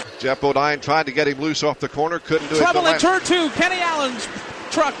in. Jeff Bodine tried to get him loose off the corner, couldn't do it. Trouble in turn 2. Kenny Allen's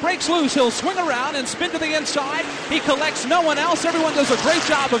truck breaks loose. He'll swing around and spin to the inside. He collects no one else. Everyone does a great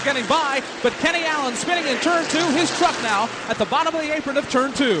job of getting by, but Kenny Allen spinning in turn 2. His truck now at the bottom of the apron of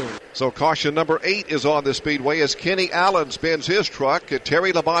turn 2. So caution number 8 is on the speedway as Kenny Allen spins his truck.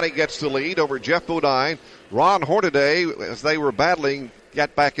 Terry Labonte gets the lead over Jeff Bodine. Ron Hornaday, as they were battling,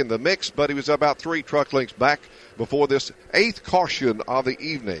 got back in the mix, but he was about 3 truck lengths back before this 8th caution of the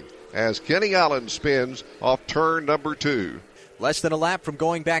evening as Kenny Allen spins off turn number 2. Less than a lap from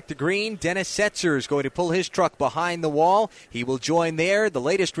going back to green, Dennis Setzer is going to pull his truck behind the wall. He will join there. The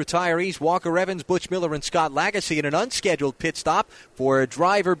latest retirees, Walker Evans, Butch Miller, and Scott Lagasse in an unscheduled pit stop for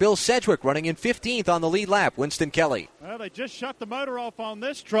driver Bill Sedgwick running in 15th on the lead lap. Winston Kelly. Well, they just shut the motor off on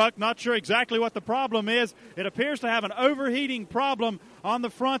this truck. Not sure exactly what the problem is. It appears to have an overheating problem on the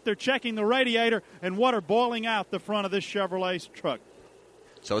front. They're checking the radiator, and water boiling out the front of this Chevrolet truck.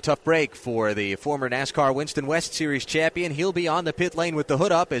 So a tough break for the former NASCAR Winston West Series champion. He'll be on the pit lane with the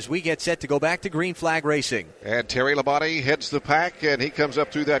hood up as we get set to go back to green flag racing. And Terry Labonte heads the pack, and he comes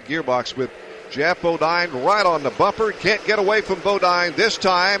up through that gearbox with Jeff Bodine right on the bumper. Can't get away from Bodine this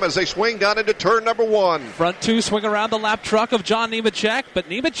time as they swing down into turn number 1. Front two swing around the lap truck of John Nemechek, but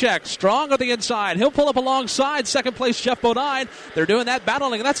Nemechek strong on the inside. He'll pull up alongside second place Jeff Bodine. They're doing that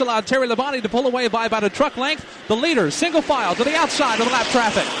battling, and that's allowed Terry Labonte to pull away by about a truck length. The leader, single file to the outside of the lap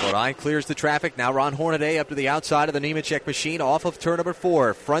traffic. Bodine clears the traffic. Now Ron Hornaday up to the outside of the Nemechek machine off of turn number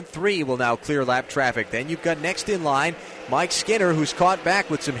 4. Front three will now clear lap traffic. Then you've got next in line Mike Skinner, who's caught back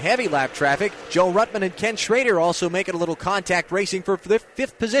with some heavy lap traffic. Joe Ruttman and Ken Schrader also making a little contact racing for the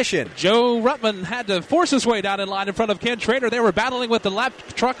 5th position. Joe Ruttman had to force his way down in line in front of Ken Schrader. They were battling with the lap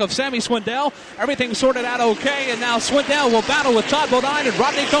truck of Sammy Swindell. Everything sorted out okay, and now Swindell will battle with Todd Bodine and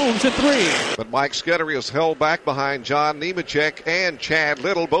Rodney Combs in 3. But Mike Skinner is held back behind John Nemechek and Chad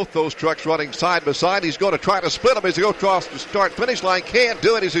Little. Both those trucks running side by side. He's going to try to split them as he goes across the start-finish line. Can't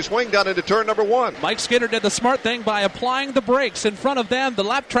do it as he swings down into turn number 1. Mike Skinner did the smart thing by applying the brakes in front of them. The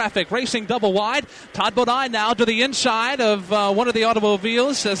lap traffic racing double wide. Todd Bodine now to the inside of one of the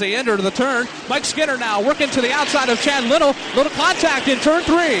automobiles as they enter the turn. Mike Skinner now working to the outside of Chad Little. Little contact in turn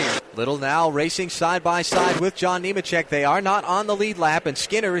 3. Little now racing side by side with John Nemechek. They are not on the lead lap, and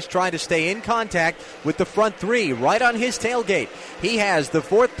Skinner is trying to stay in contact with the front three right on his tailgate. He has the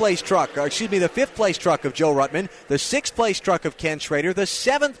 5th place truck of Joe Ruttman, the 6th place truck of Ken Schrader, the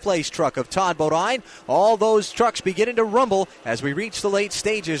 7th place truck of Todd Bodine. All those trucks beginning to rumble as we reach the late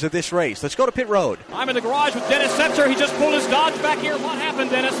stages of this race. Let's go to pit road. I'm in the garage with Dennis Setzer. He just pulled his Dodge back here. What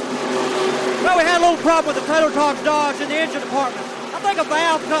happened, Dennis? Well, we had a little problem with the Taylor Talk Dodge in the engine department. I think a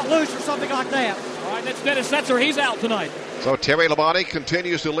valve cut loose or something like that. All right, that's Dennis Setzer. He's out tonight. So Terry Labonte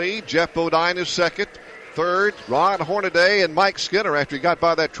continues to lead. Jeff Bodine is second. Third, Ron Hornaday and Mike Skinner after he got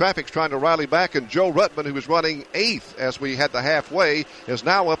by that traffic trying to rally back. And Joe Ruttman, who was running 8th as we had the halfway, is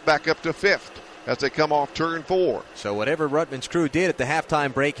now back up to 5th. As they come off turn 4. So whatever Ruttman's crew did at the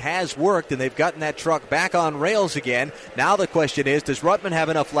halftime break has worked, and they've gotten that truck back on rails again. Now the question is, does Ruttman have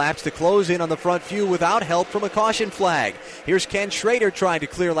enough laps to close in on the front few without help from a caution flag? Here's Ken Schrader trying to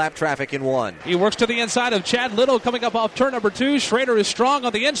clear lap traffic in 1. He works to the inside of Chad Little coming up off turn number 2. Schrader is strong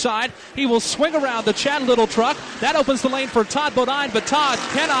on the inside. He will swing around the Chad Little truck. That opens the lane for Todd Bodine, but Todd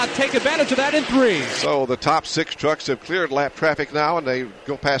cannot take advantage of that in 3. So the top 6 trucks have cleared lap traffic now, and they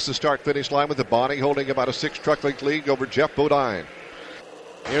go past the start-finish line with the Bonnie holding about a 6 truck length lead over Jeff Bodine.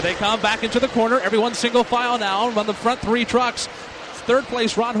 Here they come back into the corner. Everyone single file now on the front 3 trucks. 3rd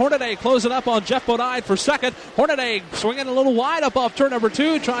place, Ron Hornaday closing up on Jeff Bodine for 2nd. Hornaday swinging a little wide up off turn number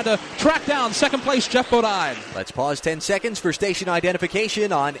 2, trying to track down 2nd place Jeff Bodine. Let's pause 10 seconds for station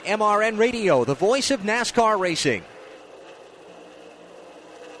identification on MRN Radio, the voice of NASCAR racing.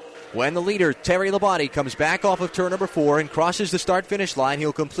 When the leader, Terry Labonte, comes back off of turn number 4 and crosses the start-finish line,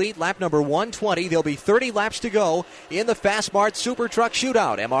 he'll complete lap number 120. There'll be 30 laps to go in the Fastmart Supertruck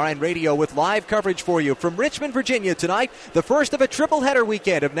Shootout. MRN Radio with live coverage for you from Richmond, Virginia tonight. The first of a triple-header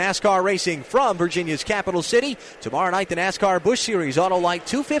weekend of NASCAR racing from Virginia's capital city. Tomorrow night, the NASCAR Busch Series Auto Light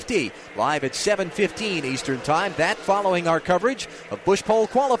 250, live at 7:15 Eastern Time. That following our coverage of Busch Pole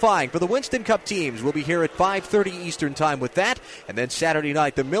qualifying for the Winston Cup teams. We'll be here at 5:30 Eastern Time with that. And then Saturday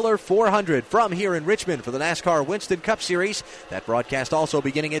night, the Miller 400 from here in Richmond for the NASCAR Winston Cup Series. That broadcast also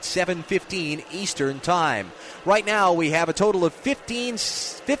beginning at 7:15 Eastern Time. Right now, we have a total of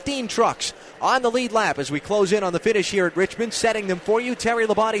 15 trucks on the lead lap as we close in on the finish here at Richmond. Setting them for you, Terry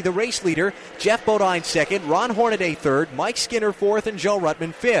Labonte, the race leader. Jeff Bodine 2nd, Ron Hornaday 3rd, Mike Skinner 4th, and Joe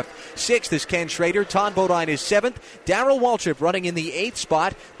Ruttman 5th. 6th is Ken Schrader. Todd Bodine is 7th. Darrell Waltrip running in the 8th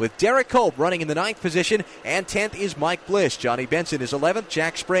spot, with Derek Cope running in the 9th position, and 10th is Mike Bliss. Johnny Benson is 11th.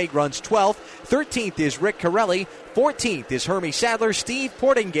 Jack Sprague runs 12th. 13th is Rick Corelli. 14th is Hermie Sadler. Steve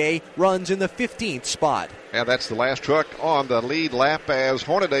Portingay runs in the 15th spot. And that's the last truck on the lead lap as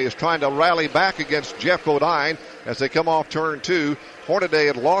Hornaday is trying to rally back against Jeff Bodine as they come off turn 2. Hornaday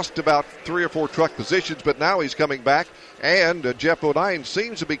had lost about 3 or 4 truck positions, but now he's coming back. And Jeff Bodine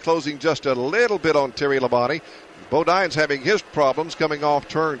seems to be closing just a little bit on Terry Labonte. Bodine's having his problems coming off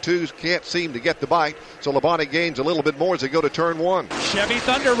turn 2. Can't seem to get the bite. So Labonte gains a little bit more as they go to turn 1. Chevy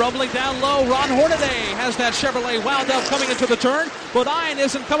Thunder rumbling down low. Ron Hornaday has that Chevrolet wound up coming into the turn. Bodine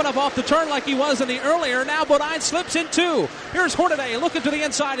isn't coming up off the turn like he was in the earlier. Now Bodine slips in 2. Here's Hornaday looking to the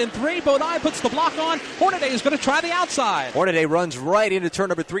inside in 3. Bodine puts the block on. Hornaday is going to try the outside. Hornaday runs right into turn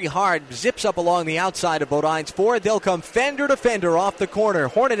number 3 hard. Zips up along the outside of Bodine's 4. They'll come fender to fender off the corner.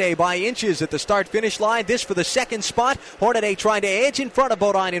 Hornaday by inches at the start-finish line. This for the second second spot. Hornaday trying to edge in front of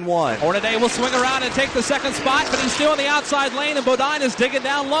Bodine in 1. Hornaday will swing around and take the second spot, but he's still in the outside lane, and Bodine is digging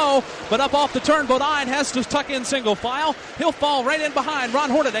down low. But up off the turn, Bodine has to tuck in single file. He'll fall right in behind Ron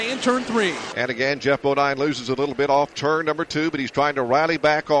Hornaday in turn 3. And again, Jeff Bodine loses a little bit off turn number 2, but he's trying to rally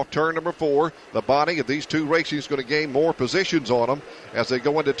back off turn number 4. The body of these two racing is going to gain more positions on them as they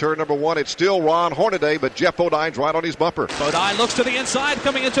go into turn number 1. It's still Ron Hornaday, but Jeff Bodine's right on his bumper. Bodine looks to the inside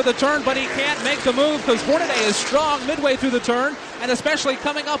coming into the turn, but he can't make the move because Hornaday is strong midway through the turn, and especially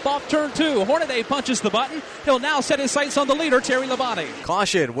coming up off turn 2. Hornaday punches the button. He'll now set his sights on the leader, Terry Labonte.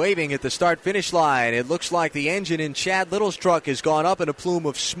 Caution waving at the start-finish line. It looks like the engine in Chad Little's truck has gone up in a plume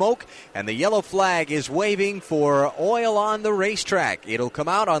of smoke, and the yellow flag is waving for oil on the racetrack. It'll come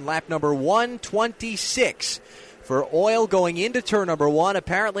out on lap number 126. For oil going into turn number 1,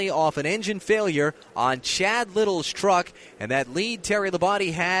 apparently off an engine failure on Chad Little's truck, and that lead Terry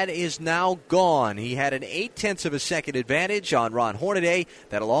Labonte had is now gone. He had an 0.8 of a second advantage on Ron Hornaday.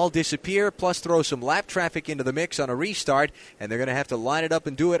 That'll all disappear, plus throw some lap traffic into the mix on a restart, and they're going to have to line it up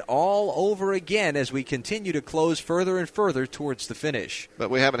and do it all over again as we continue to close further and further towards the finish. But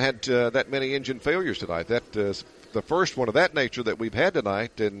we haven't had that many engine failures tonight. That the first one of that nature that we've had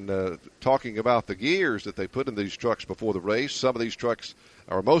tonight, and talking about the gears that they put in these trucks before the race. Some of these trucks,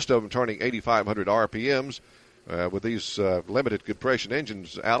 or most of them, turning 8,500 RPMs with these limited compression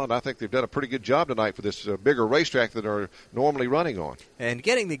engines. Alan, I think they've done a pretty good job tonight for this bigger racetrack that they're normally running on. And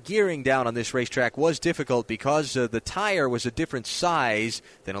getting the gearing down on this racetrack was difficult because the tire was a different size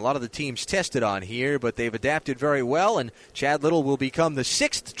than a lot of the teams tested on here, but they've adapted very well, and Chad Little will become the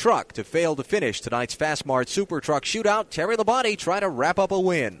 6th truck to fail to finish tonight's Fastmart Supertruck Shootout. Terry Labonte trying to wrap up a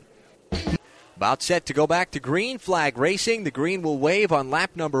win. About set to go back to green flag racing. The green will wave on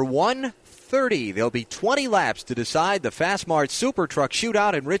lap number 130. There'll be 20 laps to decide the Fastmart Supertruck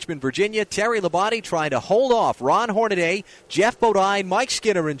Shootout in Richmond, Virginia. Terry Labonte trying to hold off Ron Hornaday, Jeff Bodine, Mike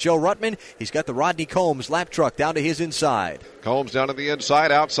Skinner, and Joe Ruttman. He's got the Rodney Combs lap truck down to his inside. Combs down to the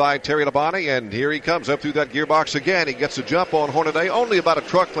inside, outside Terry Labonte, and here he comes up through that gearbox again. He gets a jump on Hornaday, only about a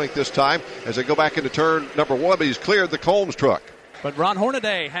truck length this time as they go back into turn number 1, but he's cleared the Combs truck. But Ron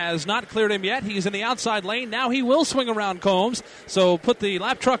Hornaday has not cleared him yet. He's in the outside lane. Now he will swing around Combs. So put the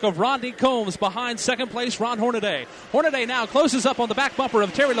lap truck of Rodney Combs behind second place Ron Hornaday. Hornaday now closes up on the back bumper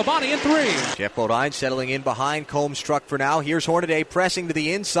of Terry Labonte in 3. Jeff Bodine settling in behind Combs' truck for now. Here's Hornaday pressing to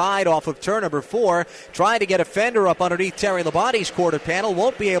the inside off of turn number 4. Trying to get a fender up underneath Terry Labonte's quarter panel.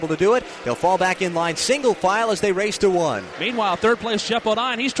 Won't be able to do it. He'll fall back in line single file as they race to 1. Meanwhile, third place Jeff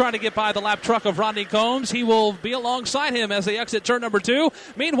Bodine. He's trying to get by the lap truck of Rodney Combs. He will be alongside him as they exit turn number 2.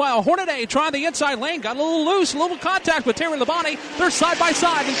 Meanwhile, Hornaday trying the inside lane. Got a little loose, a little contact with Terry Labonte. They're side by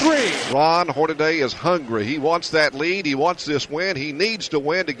side in 3. Ron Hornaday is hungry. He wants that lead. He wants this win. He needs to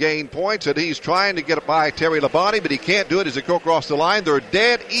win to gain points, and he's trying to get by Terry Labonte, but he can't do it as they go across the line. They're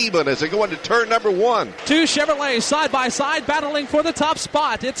dead even as they go into turn number 1. 2 Chevrolets side by side battling for the top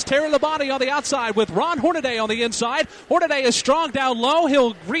spot. It's Terry Labonte on the outside with Ron Hornaday on the inside. Hornaday is strong down low.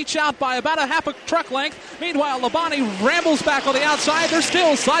 He'll reach out by about a half a truck length. Meanwhile, Labonte rambles back on the outside. They're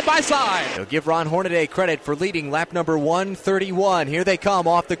still side by side. They'll give Ron Hornaday credit for leading lap number 131. Here they come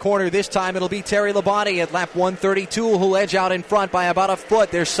off the corner. This time it'll be Terry Labonte at lap 132 who'll edge out in front by about a foot.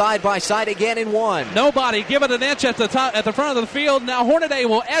 They're side by side again in 1. Nobody give it an inch at the top, at the front of the field. Now Hornaday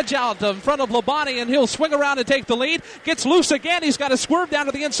will edge out in front of Labonte, and he'll swing around and take the lead. Gets loose again. He's got to swerve down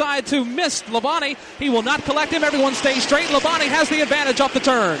to the inside to miss Labonte. He will not collect him. Everyone stays straight. Labonte has the advantage off the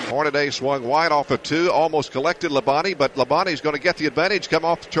turn. Hornaday swung wide off of 2, almost collected Labonte, but Labonte's going to get the advantage. Come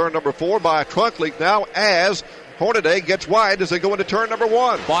off turn number 4 by a trunk leak now as Hornaday gets wide as they go into turn number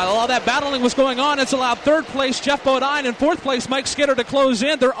 1. While all that battling was going on, it's allowed third place Jeff Bodine and fourth place Mike Skinner to close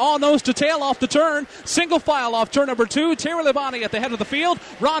in. They're all nose to tail off the turn. Single file off turn number 2. Terry Labonte at the head of the field.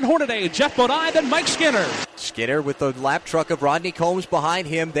 Ron Hornaday, Jeff Bodine, then Mike Skinner. Skinner with the lap truck of Rodney Combs behind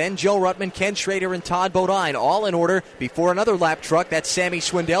him. Then Joe Ruttman, Ken Schrader, and Todd Bodine all in order before another lap truck. That's Sammy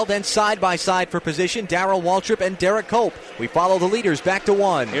Swindell. Then side by side for position, Darrell Waltrip and Derek Cope. We follow the leaders back to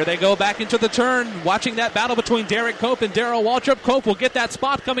 1. Here they go back into the turn. Watching that battle between Derek Cope and Darrell Waltrip. Cope will get that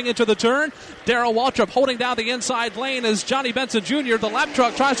spot coming into the turn. Darrell Waltrip holding down the inside lane as Johnny Benson Jr., the lap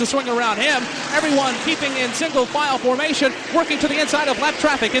truck, tries to swing around him. Everyone keeping in single file formation, working to the inside of lap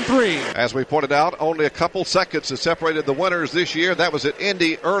traffic in 3. As we pointed out, only a couple seconds has separated the winners this year. That was at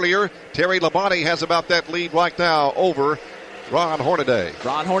Indy earlier. Terry Labonte has about that lead right now over Ron Hornaday.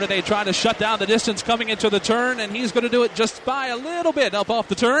 Ron Hornaday trying to shut down the distance coming into the turn, and he's going to do it just by a little bit up off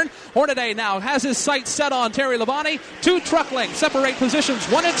the turn. Hornaday now has his sights set on Terry Labonte. 2 truck lengths separate positions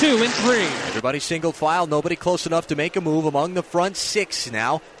 1 and 2 and 3. Everybody single file, nobody close enough to make a move among the front 6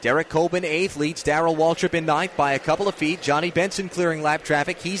 now. Derek Coben 8th, leads Darrell Waltrip in 9th by a couple of feet. Johnny Benson clearing lap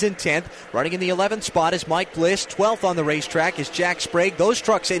traffic. He's in 10th. Running in the 11th spot is Mike Bliss. 12th on the racetrack is Jack Sprague. Those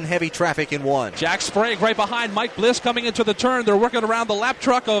trucks in heavy traffic in 1. Jack Sprague right behind Mike Bliss coming into the turn. They're working around the lap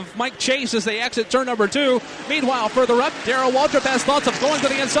truck of Mike Chase as they exit turn number 2. Meanwhile, further up, Darrell Waltrip has thoughts of going to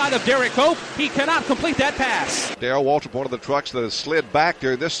the inside of Derek Cope. He cannot complete that pass. Darrell Waltrip, one of the trucks that has slid back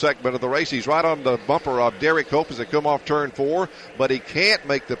during this segment of the race. He's right on the bumper of Derek Cope as they come off turn 4, but he can't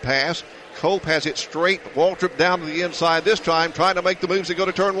make the pass. Cope has it straight. Waltrip down to the inside this time, trying to make the moves to go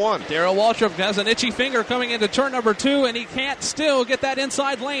to turn 1. Darrell Waltrip has an itchy finger coming into turn number 2, and he can't still get that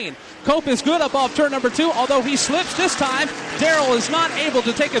inside lane. Cope is good up off turn number 2, although he slips this time. Darrell is not able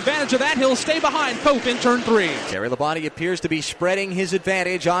to take advantage of that. He'll stay behind Cope in turn 3. Terry Labonte appears to be spreading his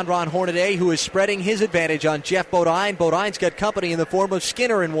advantage on Ron Hornaday, who is spreading his advantage on Jeff Bodine. Bodine's got company in the form of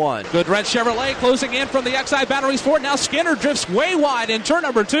Skinner in 1. Goodwrench Chevrolet closing in from the XI Batteries Ford. Now Skinner drifts way wide in turn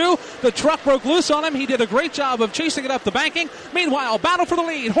number 2. The truck broke loose on him. He did a great job of chasing it up the banking. Meanwhile, battle for the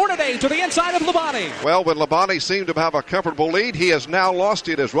lead. Hornaday to the inside of Labonte. Well, when Labonte seemed to have a comfortable lead, he has now lost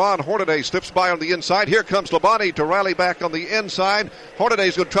it as Ron Hornaday slips by on the inside. Here comes Labonte to rally back on the inside.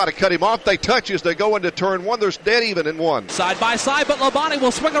 Hornaday's going to try to cut him off. They touch as they go into turn 1. There's dead even in 1. Side by side, but Labonte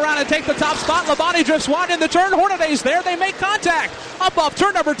will swing around and take the top spot. Labonte drifts wide in the turn. Hornaday's there. They make contact. Up off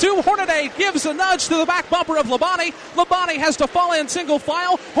turn number 2, Hornaday gives a nudge to the back bumper of Labonte. Labonte has to fall in single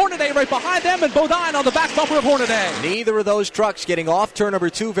file. Hornaday right behind them, and Bodine on the back bumper of Hornaday. Neither of those trucks getting off turn number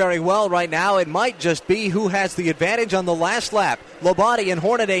 2 very well right now. It might just be who has the advantage on the last lap. Labonte and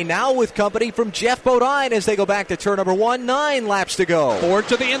Hornaday now with company from Jeff Bodine as they go back to turn number 1. 9 laps to go. Ford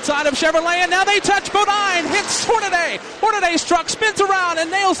to the inside of Chevrolet, and now they touch. Bodine hits Hornaday. Hornaday's truck spins around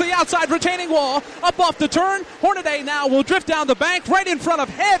and nails the outside retaining wall. Up off the turn, Hornaday now will drift down the bank right in front of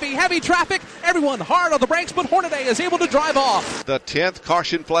heavy traffic. Everyone hard on the brakes, but Hornaday is able to drive off. The 10th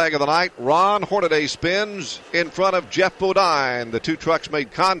caution flag of the night. Ron Hornaday spins in front of Jeff Bodine. The 2 trucks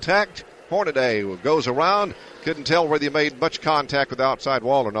made contact. Hornaday goes around. Couldn't tell whether you made much contact with the outside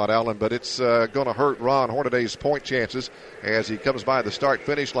wall or not, Alan, but it's going to hurt Ron Hornaday's point chances as he comes by the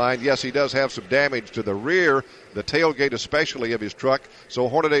start-finish line. Yes, he does have some damage to the rear, the tailgate especially, of his truck, so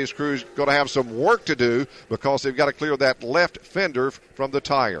Hornaday's crew's going to have some work to do because they've got to clear that left fender from the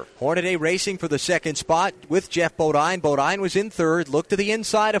tire. Hornaday racing for the 2nd spot with Jeff Bodine. Bodine was in 3rd, looked to the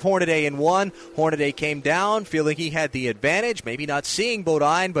inside of Hornaday in 1. Hornaday came down feeling he had the advantage, maybe not seeing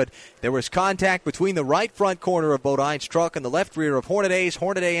Bodine, but there was contact between the right front corner of Bodine's truck and the left rear of Hornaday's.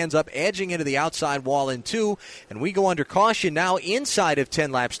 Hornaday ends up edging into the outside wall in 2, and we go under caution now inside of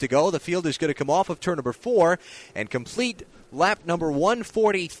 10 laps to go. The field is going to come off of turn number 4 and complete lap number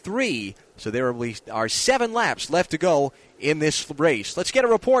 143. So there are 7 laps left to go in this race. Let's get a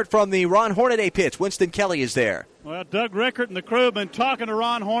report from the Ron Hornaday pits. Winston Kelly is there. Well, Doug Rickert and the crew have been talking to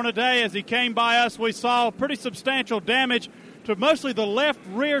Ron Hornaday. As he came by us, we saw pretty substantial damage to mostly the left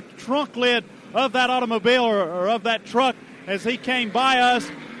rear trunk lid of that automobile or of that truck as he came by us.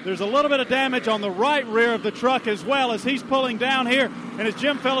 There's a little bit of damage on the right rear of the truck as well as he's pulling down here. And as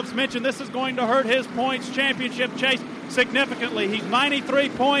Jim Phillips mentioned, this is going to hurt his points championship chase significantly. He's 93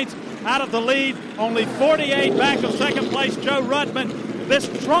 points out of the lead, only 48 back of second place Joe Rudman. This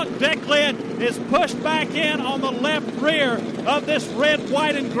trunk deck lid is pushed back in on the left rear of this red,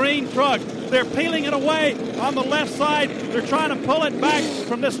 white, and green truck. They're peeling it away on the left side. They're trying to pull it back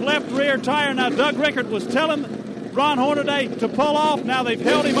from this left rear tire. Now, Doug Rickert was telling Ron Hornaday to pull off. Now they've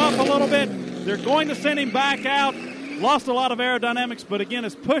held him up a little bit. They're going to send him back out. Lost a lot of aerodynamics, but again,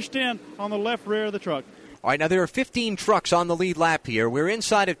 it's pushed in on the left rear of the truck. All right, now there are 15 trucks on the lead lap here. We're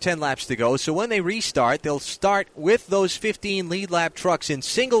inside of 10 laps to go, so when they restart, they'll start with those 15 lead lap trucks in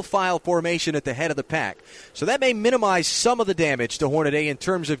single file formation at the head of the pack. So that may minimize some of the damage to Hornaday in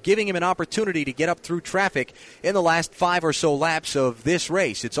terms of giving him an opportunity to get up through traffic in the last 5 or so laps of this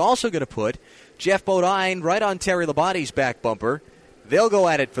race. It's also going to put Jeff Bodine right on Terry Labonte's back bumper. They'll go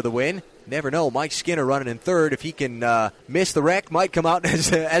at it for the win. Never know. Mike Skinner running in 3rd. If he can miss the wreck, might come out as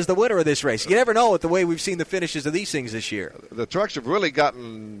the winner of this race. You never know with the way we've seen the finishes of these things this year. The trucks have really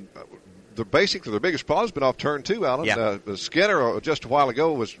gotten basically their biggest problem has been off turn 2, Alan. Yeah. Skinner just a while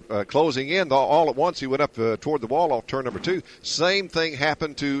ago was closing in. All at once he went up toward the wall off turn number 2. Same thing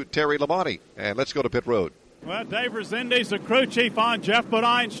happened to Terry Labonte. And let's go to pit road. Well, Dave Resendiz, the crew chief on Jeff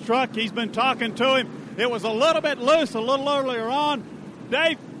Bodine's truck. He's been talking to him. It was a little bit loose a little earlier on.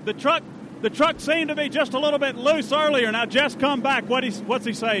 Dave, the truck the truck seemed to be just a little bit loose earlier. Now Jeff's come back. What's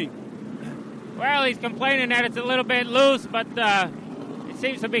he saying? Well, he's complaining that it's a little bit loose, but it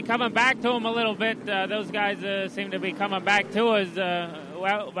seems to be coming back to him a little bit. Those guys seem to be coming back to us.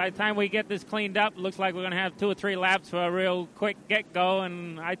 Well, by the time we get this cleaned up, it looks like we're going to have 2 or 3 laps for a real quick get-go,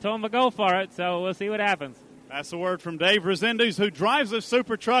 and I told him to go for it, so we'll see what happens. That's the word from Dave Resendiz, who drives this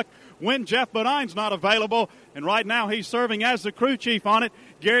Super Truck when Jeff Bodine's not available, and right now he's serving as the crew chief on it.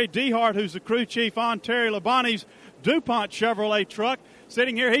 Gary Dehart, who's the crew chief on Terry Labonte's DuPont Chevrolet truck,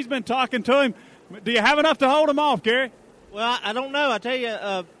 sitting here. He's been talking to him. Do you have enough to hold him off, Gary? Well, I don't know. I tell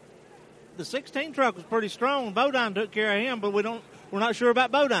you, the 16 truck was pretty strong. Bodine took care of him, but we're not sure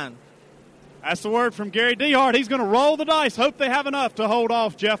about Bodine. That's the word from Gary Dehart. He's going to roll the dice. Hope they have enough to hold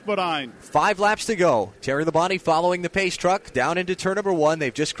off Jeff Bodine. 5 laps to go. Terry Labonte following the pace truck down into turn number 1.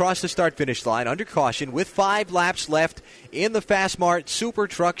 They've just crossed the start-finish line under caution with 5 laps left in the Fastmart Super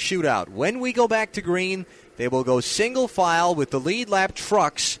Truck Shootout. When we go back to green, they will go single file with the lead lap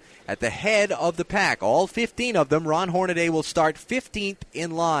trucks at the head of the pack. All 15 of them. Ron Hornaday will start 15th in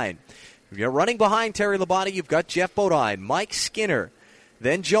line. If you're running behind Terry Labonte, you've got Jeff Bodine, Mike Skinner,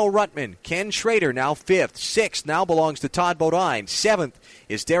 then Joe Ruttman, Ken Schrader now 5th. 6th now belongs to Todd Bodine. 7th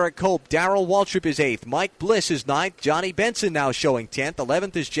is Derek Cope. Darrell Waltrip is 8th. Mike Bliss is 9th. Johnny Benson now showing 10th.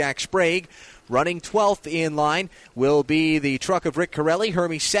 11th is Jack Sprague. Running 12th in line will be the truck of Rick Corelli.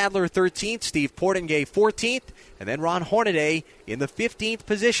 Hermie Sadler 13th. Steve Portingay 14th. And then Ron Hornaday in the 15th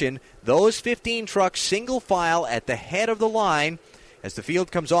position. Those 15 trucks single file at the head of the line as the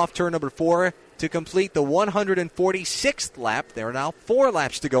field comes off turn number 4 to complete the 146th lap. There are now 4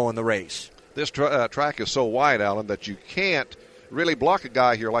 laps to go in the race. This track is so wide, Alan, that you can't really block a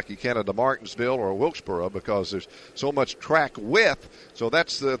guy here like you can at the Martinsville or Wilkesboro because there's so much track width. So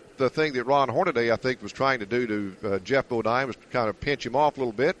that's the thing that Ron Hornaday, I think, was trying to do to Jeff Bodine, was kind of pinch him off a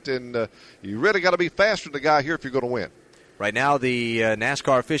little bit. And you really got to be faster than the guy here if you're going to win. Right now, the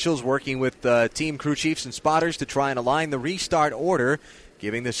NASCAR officials working with team crew chiefs and spotters to try and align the restart order,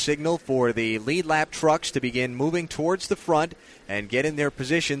 giving the signal for the lead lap trucks to begin moving towards the front and get in their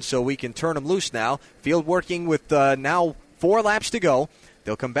position so we can turn them loose now. Field working with now 4 laps to go.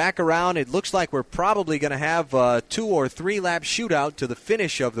 They'll come back around. It looks like we're probably going to have a 2 or 3 lap shootout to the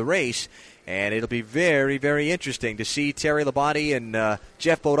finish of the race. And it'll be very, very interesting to see Terry Labonte and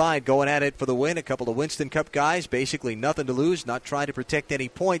Jeff Bodine going at it for the win. A couple of Winston Cup guys, basically nothing to lose, not trying to protect any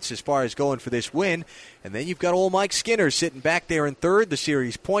points as far as going for this win. And then you've got old Mike Skinner sitting back there in third, the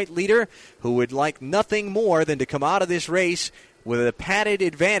series point leader, who would like nothing more than to come out of this race with a padded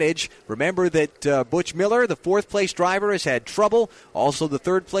advantage. Remember that Butch Miller, the 4th-place driver, has had trouble. Also, the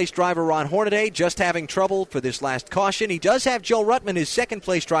 3rd-place driver, Ron Hornaday, just having trouble for this last caution. He does have Joe Ruttman, his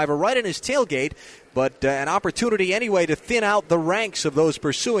 2nd-place driver, right in his tailgate, but an opportunity anyway to thin out the ranks of those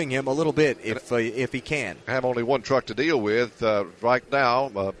pursuing him a little bit if he can. I have only one truck to deal with right now.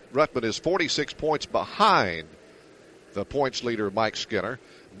 Ruttman is 46 points behind the points leader, Mike Skinner.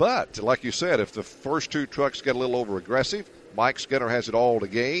 But, like you said, if the first 2 trucks get a little over-aggressive, Mike Skinner has it all to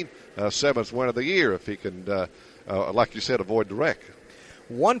gain. 7th win of the year if he can, like you said, avoid the wreck.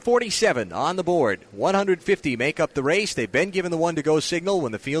 147 on the board. 150 make up the race. They've been given the 1-to-go signal.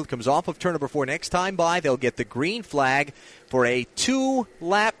 When the field comes off of turn number 4 next time by, they'll get the green flag for a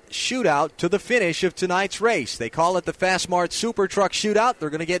 2-lap shootout to the finish of tonight's race. They call it the Fastmart Super Truck Shootout. They're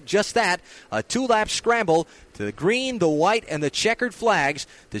going to get just that, a 2-lap scramble to the green, the white, and the checkered flags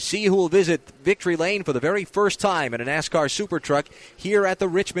to see who will visit Victory Lane for the very first time in a NASCAR Super Truck here at the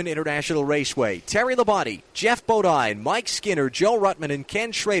Richmond International Raceway. Terry Labonte, Jeff Bodine, Mike Skinner, Joe Ruttman, and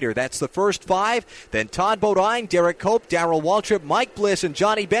Ken Schrader. That's the first 5. Then Todd Bodine, Derek Cope, Darrell Waltrip, Mike Bliss, and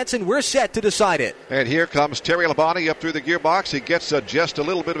Johnny Benson. We're set to decide it. And here comes Terry Labonte up through the gearbox. He gets just a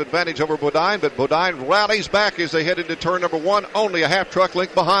little bit of advantage over Bodine, but Bodine rallies back as they head into turn number 1, only a half truck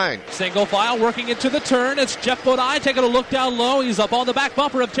length behind. Single file working into the turn. It's Jeff Bodine taking a look down low. He's up on the back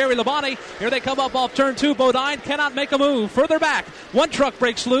bumper of Terry Labonte. Here they come up off turn 2. Bodine cannot make a move. Further back, 1 truck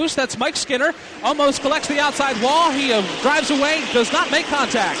breaks loose. That's Mike Skinner. Almost collects the outside wall. He drives away, does not make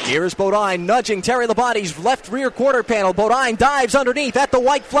contact. Here's Bodine nudging Terry Labonte's left rear quarter panel. Bodine dives underneath at the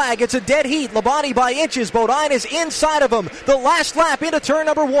white flag. It's a dead heat. Labonte by inches. Bodine is inside of him. The last lap into turn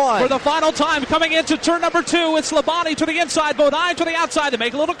number 1. For the final time, coming into turn number 2, it's Labonte to the inside, Bodine to the outside. They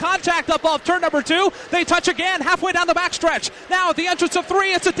make a little contact up off turn number 2. They touch again halfway down the backstretch. Now at the entrance of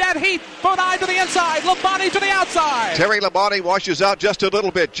 3, it's a dead heat. Bodine to the inside, Labonte to the outside. Terry Labonte washes out just a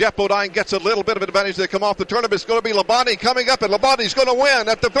little bit. Jeff Bodine gets a little bit of advantage. They come off the turnip. It's going to be Labonte coming up, and Labonte's going to win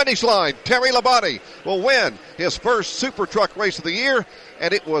at the finish line. Terry Labonte will win his first Supertruck race of the year,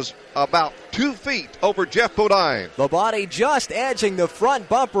 and it was about 2 feet over Jeff Bodine. Labonte just edging the front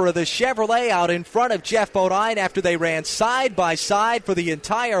bumper of the Chevrolet out in front of Jeff Bodine after they ran side by side for the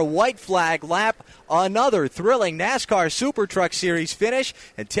entire white flag lap. Another thrilling NASCAR Supertruck Series finish,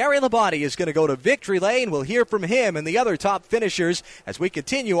 and Terry Labonte is going to go to victory lane. We'll hear from him and the other top finishers as we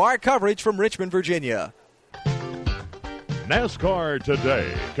continue our coverage from Richmond, Virginia. NASCAR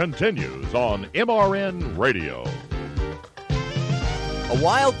Today continues on MRN Radio. A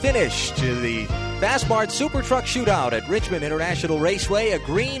wild finish to the Fastmart Supertruck Shootout at Richmond International Raceway. A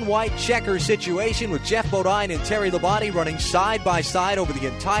green-white checker situation with Jeff Bodine and Terry Labonte running side by side over the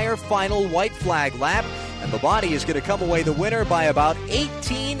entire final white flag lap. And Labonte is going to come away the winner by about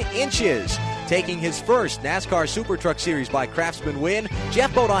 18 inches. Taking his first NASCAR Supertruck Series by Craftsman win.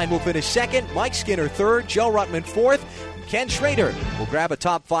 Jeff Bodine will finish second, Mike Skinner third, Joe Ruttman fourth. Ken Schrader will grab a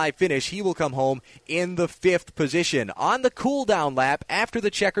top 5 finish. He will come home in the 5th position. On the cool-down lap after the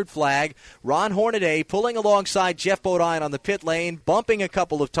checkered flag, Ron Hornaday pulling alongside Jeff Bodine on the pit lane, bumping a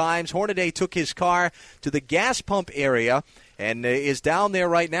couple of times. Hornaday took his car to the gas pump area and is down there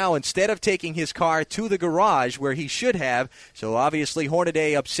right now instead of taking his car to the garage where he should have. So obviously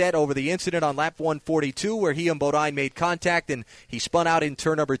Hornaday upset over the incident on lap 142 where he and Bodine made contact and he spun out in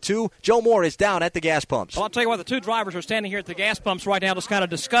turn number 2. Joe Moore is down at the gas pumps. Well, I'll tell you what, the two drivers are standing here at the gas pumps right now just kind of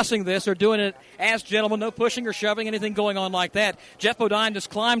discussing this. They're doing it as gentlemen, no pushing or shoving, anything going on like that. Jeff Bodine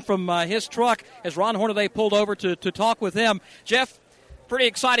just climbed from his truck as Ron Hornaday pulled over to talk with him. Jeff, pretty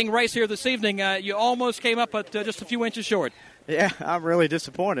exciting race here this evening. You almost came up at just a few inches short. Yeah, I'm really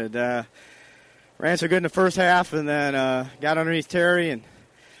disappointed. Ran so good in the first half and then got underneath Terry, and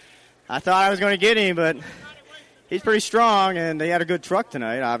I thought I was going to get him, but he's pretty strong, and they had a good truck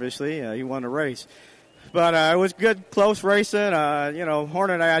tonight, obviously. He won the race. But it was good, close racing.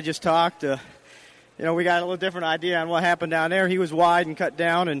 Hornet and I just talked. We got a little different idea on what happened down there. He was wide and cut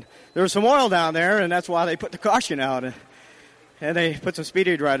down, and there was some oil down there, and that's why they put the caution out. And they put some speed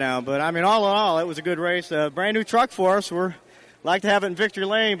aid right now. But, all in all, it was a good race. A brand-new truck for us. We're like to have it in victory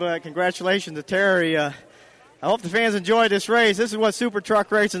lane, but congratulations to Terry. I hope the fans enjoy this race. This is what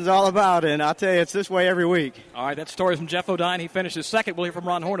Supertruck racing is all about, and I'll tell you, it's this way every week. All right, that story from Jeff Bodine. He finishes second. We'll hear from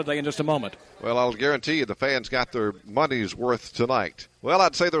Ron Hornaday in just a moment. Well, I'll guarantee you the fans got their money's worth tonight. Well,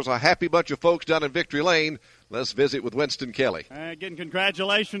 I'd say there's a happy bunch of folks down in victory lane. Let's visit with Winston Kelly. Getting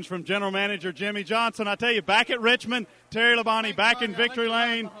congratulations from General Manager Jimmy Johnson. I tell you, back at Richmond, Terry Labonte back in victory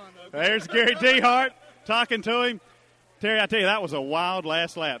lane. There's Gary Dehart talking to him. Terry, I tell you, that was a wild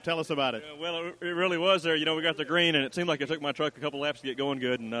last lap. Tell us about it. Well, it really was there. We got the green, and it seemed like it took my truck a couple laps to get going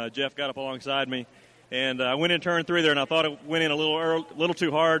good, and Jeff got up alongside me. And I went in turn 3 there, and I thought it went in a little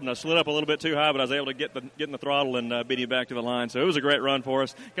too hard, and I slid up a little bit too high, but I was able to get in the throttle and beat him back to the line. So it was a great run for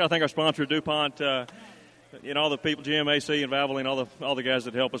us. Got to thank our sponsor, DuPont, all the people, GMAC and Valvoline, all the guys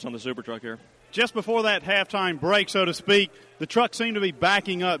that help us on the Supertruck here. Just before that halftime break, so to speak, the truck seemed to be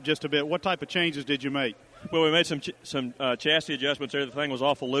backing up just a bit. What type of changes did you make? Well, we made some chassis adjustments there. The thing was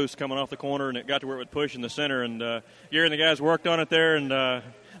awful loose coming off the corner, and it got to where it would push in the center. And Gary and the guys worked on it there, and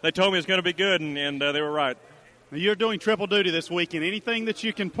they told me it was going to be good, and they were right. Now, you're doing triple duty this weekend. Anything that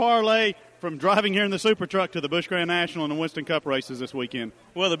you can parlay from driving here in the Supertruck to the Busch Grand National and the Winston Cup races this weekend?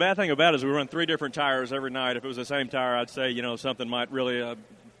 Well, the bad thing about it is we run 3 different tires every night. If it was the same tire, I'd say, something might really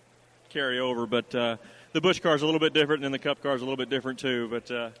carry over. But the Busch car is a little bit different, and the Cup car is a little bit different too.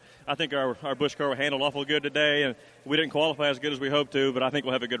 But I think our Busch car handled awful good today, and we didn't qualify as good as we hoped to, but I think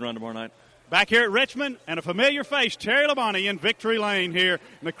we'll have a good run tomorrow night. Back here at Richmond, and a familiar face, Terry Labonte in victory lane here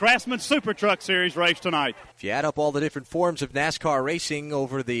in the Craftsman Supertruck Series race tonight. If you add up all the different forms of NASCAR racing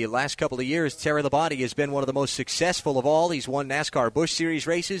over the last couple of years, Terry Labonte has been one of the most successful of all. He's won NASCAR Busch Series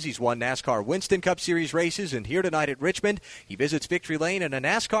races. He's won NASCAR Winston Cup Series races. And here tonight at Richmond, he visits victory lane in a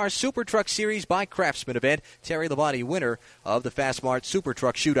NASCAR Supertruck Series by Craftsman event. Terry Labonte, winner of the Fastmart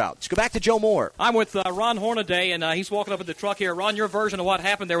Supertruck Shootout. Let's go back to Joe Moore. I'm with Ron Hornaday, and he's walking up in the truck here. Ron, your version of what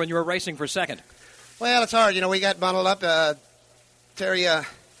happened there when you were racing for second. Well, it's hard. We got bundled up. Terry and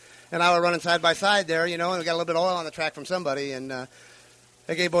I were running side by side there, and we got a little bit of oil on the track from somebody, and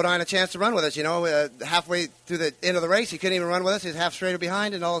they gave Bodine a chance to run with us, halfway through the end of the race, he couldn't even run with us. He was half straight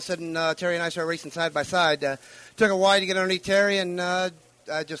behind, and all of a sudden, Terry and I started racing side by side. Took a wide to get underneath Terry, and I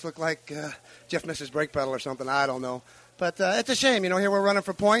just looked like Jeff missed his brake pedal or something. I don't know. But it's a shame, here we're running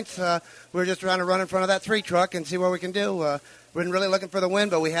for points. We're just trying to run in front of that 3 truck and see what we can do. We weren't really looking for the win,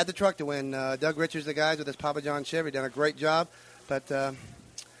 but we had the truck to win. Doug Richards, the guys with his Papa John Chevy, done a great job. But I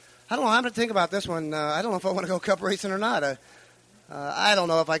don't know. I'm going to think about this one. I don't know if I want to go cup racing or not. I don't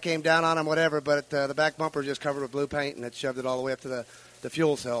know if I came down on him, whatever, but the back bumper just covered with blue paint, and it shoved it all the way up to the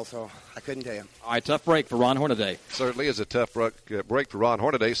fuel cell, so I couldn't tell you. All right, tough break for Ron Hornaday. Certainly is a tough break for Ron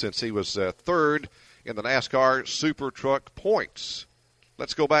Hornaday since he was third in the NASCAR Supertruck points.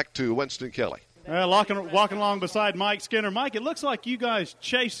 Let's go back to Winston Kelly. Walking along beside Mike Skinner. Mike, it looks like you guys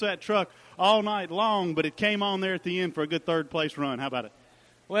chased that truck all night long, but it came on there at the end for a good third-place run. How about it?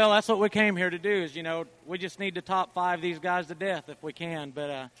 Well, that's what we came here to do is, we just need to top 5 these guys to death if we can.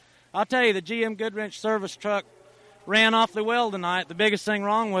 But I'll tell you, the GM Goodwrench service truck ran awfully well tonight. The biggest thing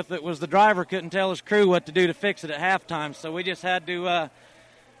wrong with it was the driver couldn't tell his crew what to do to fix it at halftime. So we just had to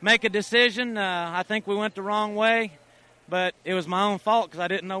make a decision. I think we went the wrong way, but it was my own fault because I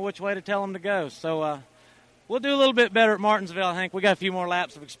didn't know which way to tell them to go. So we'll do a little bit better at Martinsville. I think we got a few more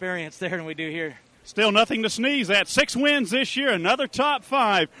laps of experience there than we do here. Still nothing to sneeze at. 6 wins this year, another top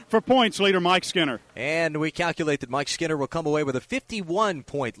 5 for points leader Mike Skinner. And we calculate that Mike Skinner will come away with a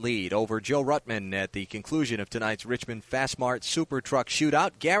 51-point lead over Joe Ruttman at the conclusion of tonight's Richmond Fastmart Supertruck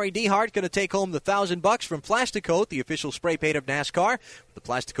Shootout. Gary Dehart going to take home the $1,000 from Plasticoat, the official spray paint of NASCAR. The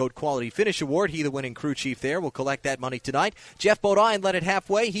Plasticoat Quality Finish Award, he the winning crew chief there, will collect that money tonight. Jeff Bodine led it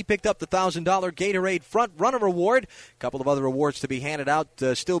halfway. He picked up the $1,000 Gatorade Front Runner Award. A couple of other awards to be handed out,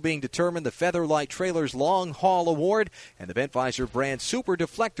 still being determined. The Featherlight Trailers Long Haul Award and the Ventvisor Brand Super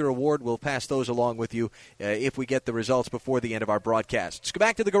Deflector Award. We'll pass those along with you if we get the results before the end of our broadcast. Let's go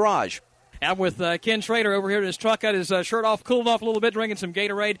back to the garage. I'm with Ken Schrader over here at his truck. Got his shirt off, cooled off a little bit, drinking some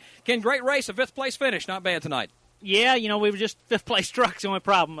Gatorade. Ken, great race, a 5th place finish. Not bad tonight. Yeah, we were just 5th place trucks. The only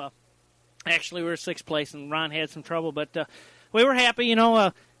problem, actually, we were 6th place, and Ron had some trouble. But we were happy.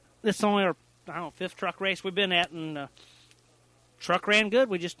 This is only our 5th truck race we've been at, and truck ran good.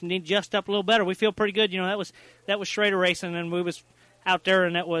 We just need to adjust up a little better. We feel pretty good. That was Schrader racing, and we was out there,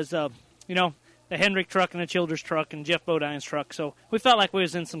 and that was the Hendrick truck and the Childers truck and Jeff Bodine's truck. So we felt like we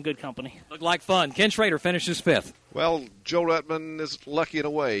was in some good company. Looked like fun. Ken Schrader finishes 5th. Well, Joe Ruttman is lucky in a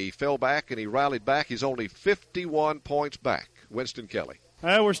way. He fell back and he rallied back. He's only 51 points back. Winston Kelly.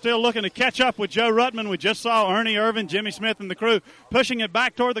 We're still looking to catch up with Joe Ruttman. We just saw Ernie Irvin, Jimmy Smith, and the crew pushing it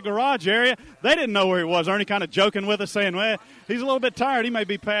back toward the garage area. They didn't know where he was. Ernie kind of joking with us, saying, well, he's a little bit tired. He may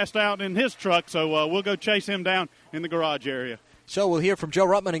be passed out in his truck, so we'll go chase him down in the garage area. So we'll hear from Joe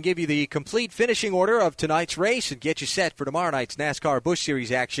Ruttman and give you the complete finishing order of tonight's race and get you set for tomorrow night's NASCAR Busch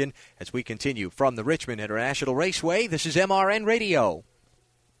Series action as we continue from the Richmond International Raceway. This is MRN Radio.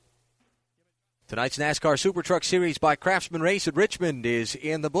 Tonight's NASCAR Supertruck Series by Craftsman Race at Richmond is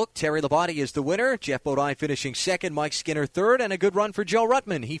in the book. Terry Labonte is the winner. Jeff Bodine finishing 2nd, Mike Skinner 3rd, and a good run for Joe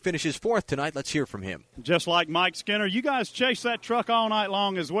Ruttman. He finishes 4th tonight. Let's hear from him. Just like Mike Skinner, you guys chased that truck all night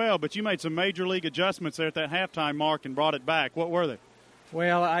long as well, but you made some major league adjustments there at that halftime mark and brought it back. What were they?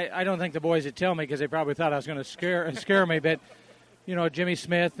 Well, I don't think the boys would tell me because they probably thought I was going to scare me, but, Jimmy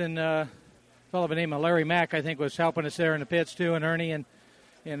Smith and a fellow by the name of Larry Mack, I think, was helping us there in the pits too, and Ernie and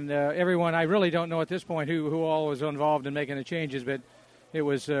everyone. I really don't know at this point who all was involved in making the changes, but it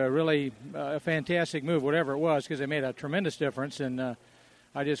was really a fantastic move, whatever it was, because they made a tremendous difference. And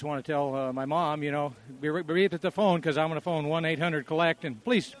I just want to tell my mom, be at the phone because I'm going to phone 1-800-COLLECT, and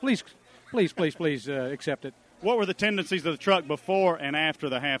please accept it. What were the tendencies of the truck before and after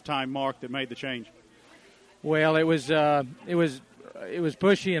the halftime mark that made the change? Well, it was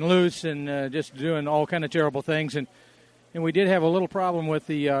pushy and loose and just doing all kind of terrible things, and we did have a little problem with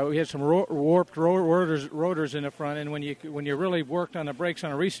we had some warped rotors in the front, and when you really worked on the brakes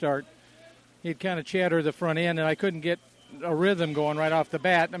on a restart, you'd kind of chatter the front end, and I couldn't get a rhythm going right off the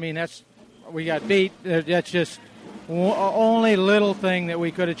bat. I mean, we got beat. That's just only little thing that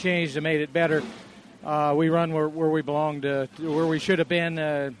we could have changed to made it better. We run where we belonged, where we should have been.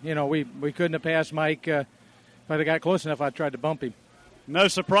 We couldn't have passed Mike. If I got close enough, I tried to bump him. No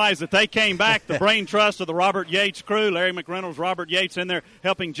surprise that they came back. The brain trust of the Robert Yates crew. Larry McReynolds, Robert Yates in there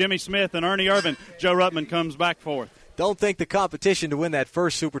helping Jimmy Smith and Ernie Irvin. Joe Ruttman comes back fourth. Don't think the competition to win that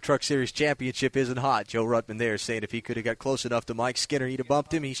first Supertruck Series championship isn't hot. Joe Ruttman there saying if he could have got close enough to Mike Skinner, he'd have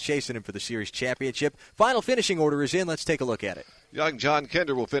bumped him. He's chasing him for the series championship. Final finishing order is in. Let's take a look at it. Young John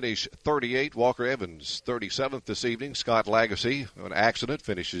Kinder will finish 38. Walker Evans, 37th this evening. Scott Lagasse, an accident,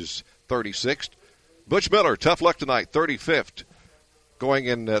 finishes 36th. Butch Miller, tough luck tonight, 35th. Going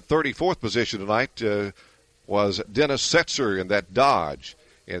in 34th position tonight was Dennis Setzer in that Dodge.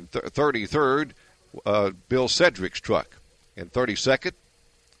 In 33rd, Bill Cedric's truck. In 32nd,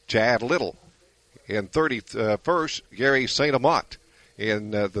 Chad Little. In 31st, Gary St. Amant. In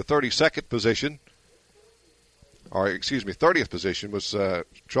the 32nd position, 30th position was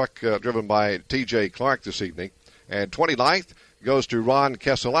truck driven by T.J. Clark this evening. And 29th goes to Ron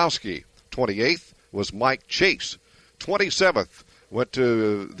Keselowski. 28th was Mike Chase. 27th went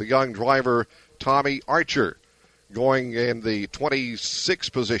to the young driver Tommy Archer. Going in the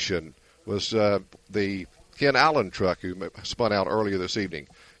 26th position was the Ken Allen truck, who spun out earlier this evening.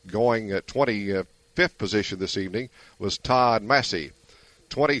 Going at 25th position this evening was Todd Massey.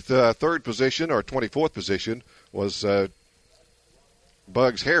 23rd position or 24th position was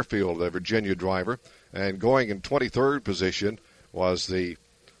Bugs Harefield, a Virginia driver. And going in 23rd position was the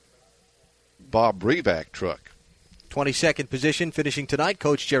Bob Brevac truck. 22nd position finishing tonight,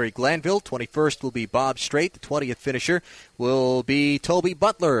 Coach Jerry Glanville. 21st will be Bob Strait. The 20th finisher will be Toby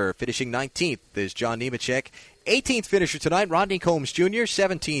Butler. Finishing 19th is John Nemechek. 18th finisher tonight, Rodney Combs Jr.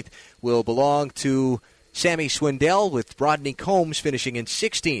 17th will belong to Sammy Swindell, with Rodney Combs finishing in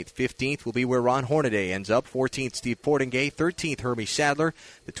 16th. 15th will be where Ron Hornaday ends up. 14th, Steve Portingay. 13th, Hermie Sadler.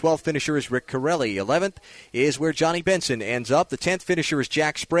 The 12th finisher is Rick Corelli. 11th is where Johnny Benson ends up. The 10th finisher is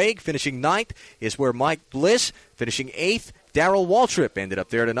Jack Sprague. Finishing 9th is where Mike Bliss. Finishing 8th, Darrell Waltrip ended up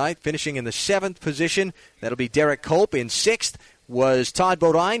there tonight. Finishing in the 7th position, that'll be Derek Cope. In 6th was Todd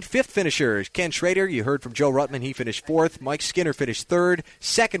Bodine. 5th finisher is Ken Schrader. You heard from Joe Rutman. He finished 4th. Mike Skinner finished 3rd.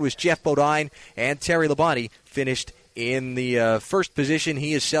 2nd was Jeff Bodine. And Terry Labonte finished in the 1st position.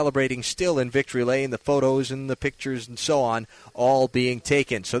 He is celebrating still in victory lane. The photos and the pictures and so on all being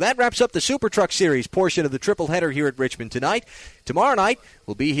taken. So that wraps up the Supertruck Series portion of the triple header here at Richmond tonight. Tomorrow night,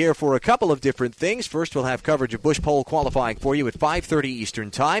 we'll be here for a couple of different things. First, we'll have coverage of Busch Pole qualifying for you at 5:30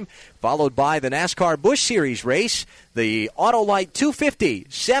 Eastern Time, followed by the NASCAR Busch Series race, the Autolite 250,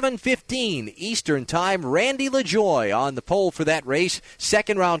 7:15 Eastern Time. Randy LaJoy on the pole for that race.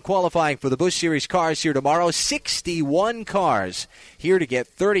 Second round qualifying for the Busch Series cars here tomorrow. 61 cars here to get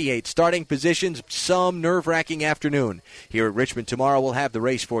 38 starting positions. Some nerve-wracking afternoon. Here at Richmond tomorrow, we'll have the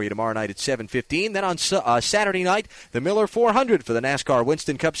race for you tomorrow night at 7:15. Then on Saturday night, the Miller 400 for the NASCAR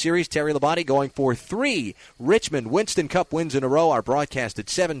Winston Cup Series. Terry Labonte going for 3 Richmond Winston Cup wins in a row. Our broadcast at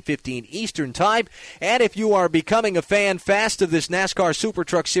 7:15 Eastern Time. And if you are becoming a fan fast of this NASCAR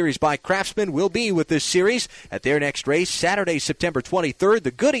Supertruck Series by Craftsman, we'll be with this series at their next race, Saturday, September 23rd,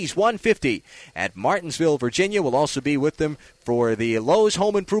 the Goodies 150 at Martinsville, Virginia. We'll also be with them for the Lowe's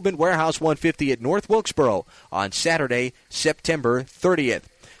Home Improvement Warehouse 150 at North Wilkesboro on Saturday, September 30th.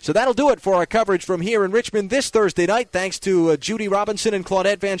 So that'll do it for our coverage from here in Richmond this Thursday night. Thanks to Judy Robinson and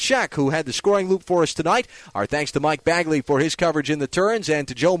Claudette Van Schack, who had the scoring loop for us tonight. Our thanks to Mike Bagley for his coverage in the turns, and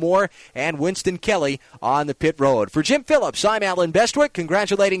to Joe Moore and Winston Kelly on the pit road. For Jim Phillips, I'm Alan Bestwick,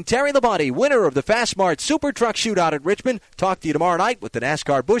 congratulating Terry Labonte, winner of the Fast Smart Supertruck Shootout at Richmond. Talk to you tomorrow night with the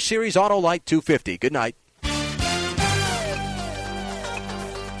NASCAR Busch Series Autolite 250. Good night.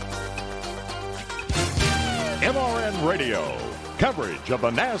 MRN Radio. Coverage of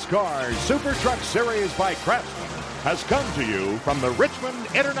the NASCAR Supertruck Series by Craftsman has come to you from the Richmond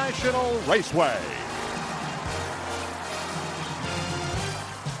International Raceway.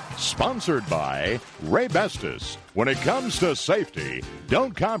 Sponsored by Ray Bestis. When it comes to safety,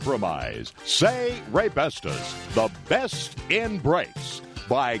 don't compromise. Say Ray Bestis, the best in brakes.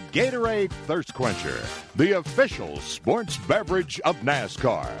 By Gatorade Thirst Quencher, the official sports beverage of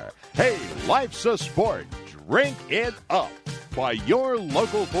NASCAR. Hey, life's a sport. Drink it up. By your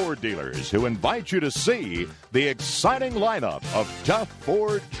local Ford dealers, who invite you to see the exciting lineup of tough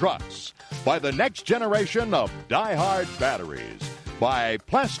Ford trucks. By the next generation of die-hard batteries. By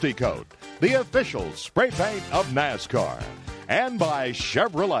Plasticoat, the official spray paint of NASCAR. And by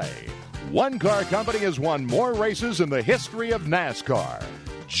Chevrolet. One car company has won more races in the history of NASCAR.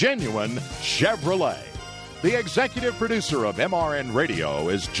 Genuine Chevrolet. The executive producer of MRN Radio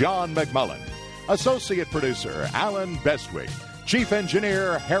is John McMullen. Associate producer Alan Bestwick. Chief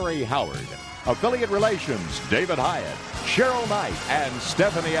engineer Harry Howard. Affiliate relations David Hyatt, Cheryl Knight, and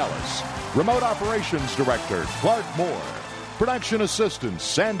Stephanie Ellis. Remote operations director Clark Moore. Production assistants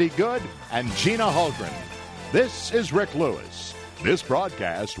Sandy Good and Gina Holgren. This is Rick Lewis. This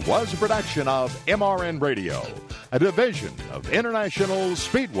broadcast was a production of MRN Radio, a division of International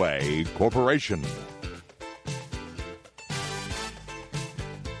Speedway Corporation.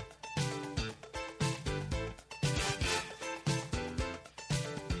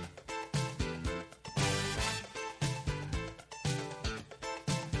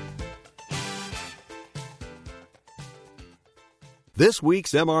 This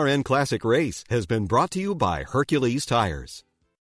week's MRN Classic Race has been brought to you by Hercules Tires.